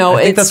 I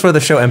think that's where the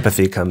show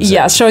empathy comes in.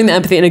 Yeah, showing the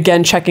empathy, and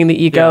again, checking the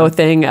ego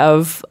thing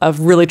of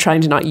really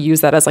trying to not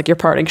use that as like your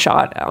parting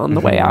shot on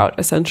the way out,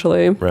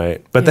 essentially.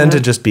 Right. But then to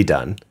just be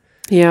done.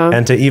 Yeah.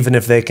 And to, even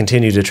if they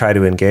continue to try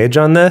to engage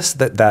on this,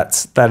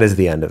 that is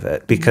the end of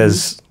it.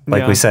 Because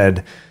like we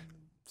said,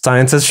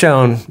 science has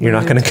shown you're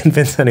not going to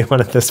convince anyone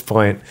at this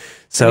point.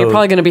 So and you're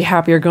probably going to be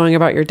happier going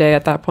about your day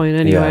at that point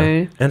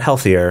anyway. Yeah. And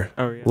healthier.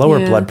 Lower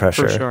blood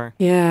pressure. For sure.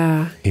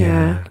 Yeah.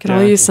 Can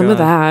all use some of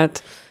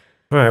that.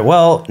 All right.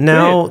 Well,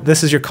 now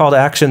this is your call to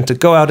action to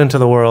go out into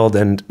the world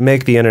and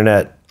make the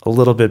internet a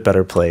little bit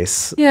better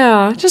place.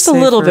 Yeah. Just a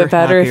little bit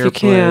better if you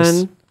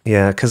can.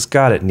 Yeah, because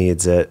God, it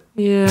needs it.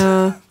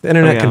 Yeah. The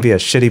internet can be a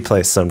shitty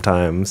place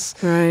sometimes.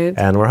 Right.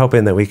 And we're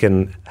hoping that we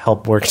can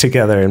help work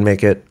together and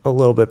make it a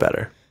little bit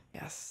better.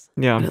 Yes.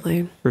 Yeah,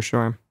 definitely. For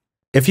sure.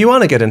 If you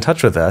want to get in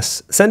touch with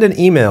us, send an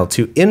email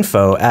to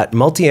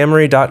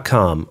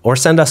info@multiamory.com or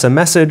send us a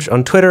message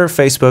on Twitter,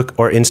 Facebook,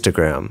 or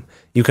Instagram.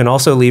 You can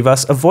also leave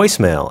us a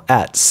voicemail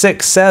at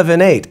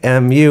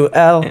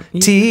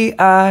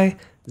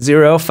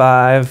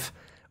 678-MULTI05,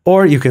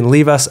 or you can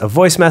leave us a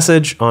voice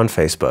message on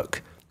Facebook.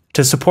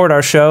 To support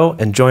our show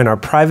and join our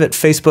private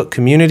Facebook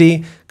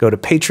community, go to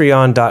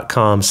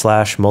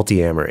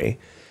patreon.com/multiamory.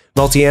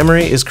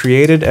 Multiamory is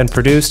created and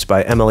produced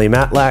by Emily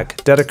Matlack,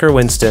 Dedeker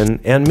Winston,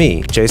 and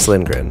me, Jase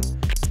Lindgren.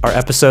 Our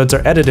episodes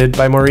are edited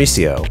by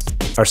Mauricio.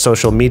 Our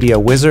social media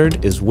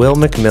wizard is Will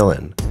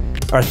McMillan.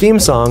 Our theme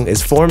song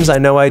is Forms I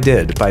Know I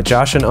Did by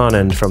Josh and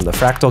Anand from the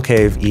Fractal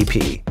Cave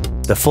EP.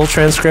 The full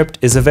transcript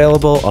is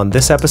available on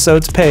this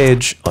episode's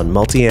page on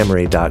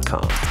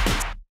multiamory.com.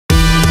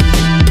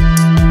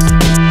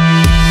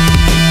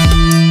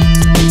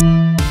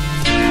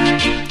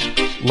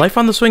 Life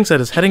on the Swing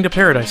Set is heading to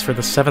paradise for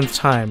the 7th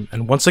time,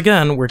 and once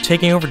again, we're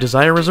taking over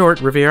Desire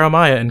Resort Riviera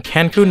Maya in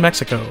Cancun,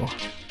 Mexico.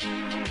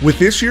 With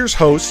this year's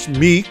hosts,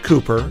 me,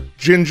 Cooper,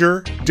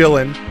 Ginger,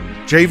 Dylan,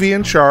 JV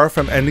and Char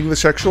from Ending the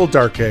Sexual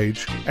Dark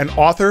Age, and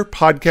author,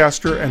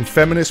 podcaster, and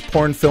feminist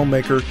porn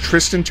filmmaker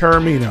Tristan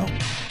Taormino,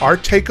 our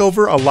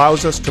takeover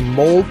allows us to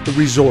mold the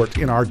resort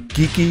in our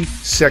geeky,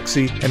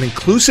 sexy, and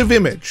inclusive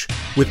image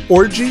with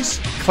orgies,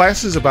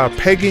 classes about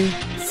pegging,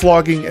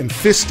 flogging and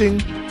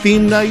fisting,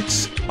 theme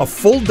nights, a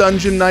full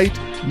dungeon night,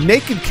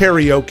 naked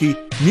karaoke,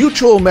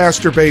 mutual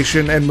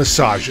masturbation, and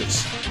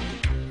massages.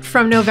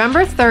 From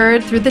November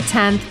 3rd through the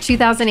 10th,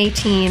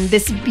 2018,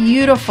 this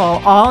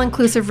beautiful,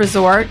 all-inclusive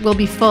resort will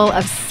be full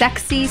of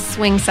sexy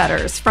swing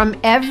setters from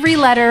every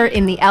letter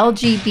in the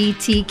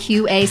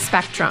LGBTQA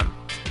spectrum.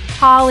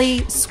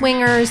 Poly,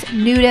 swingers,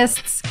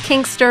 nudists,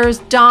 kinksters,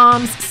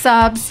 doms,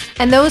 subs,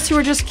 and those who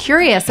are just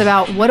curious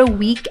about what a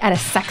week at a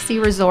sexy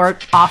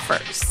resort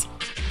offers.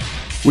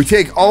 We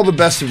take all the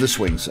best of the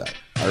swing set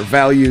our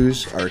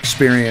values, our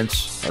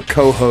experience, our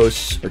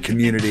co-hosts, our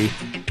community,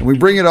 and we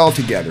bring it all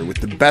together with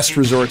the best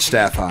resort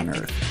staff on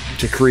earth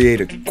to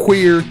create a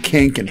queer,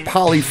 kink, and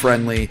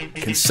poly-friendly,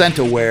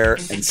 consent-aware,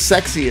 and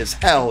sexy as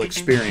hell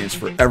experience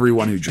for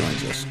everyone who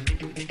joins us.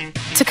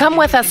 To come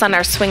with us on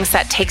our Swing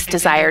Set Takes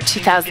Desire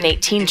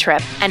 2018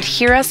 trip and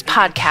hear us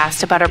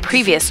podcast about our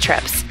previous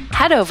trips,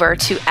 head over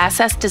to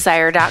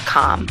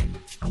ssdesire.com.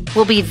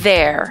 We'll be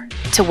there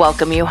to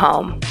welcome you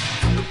home.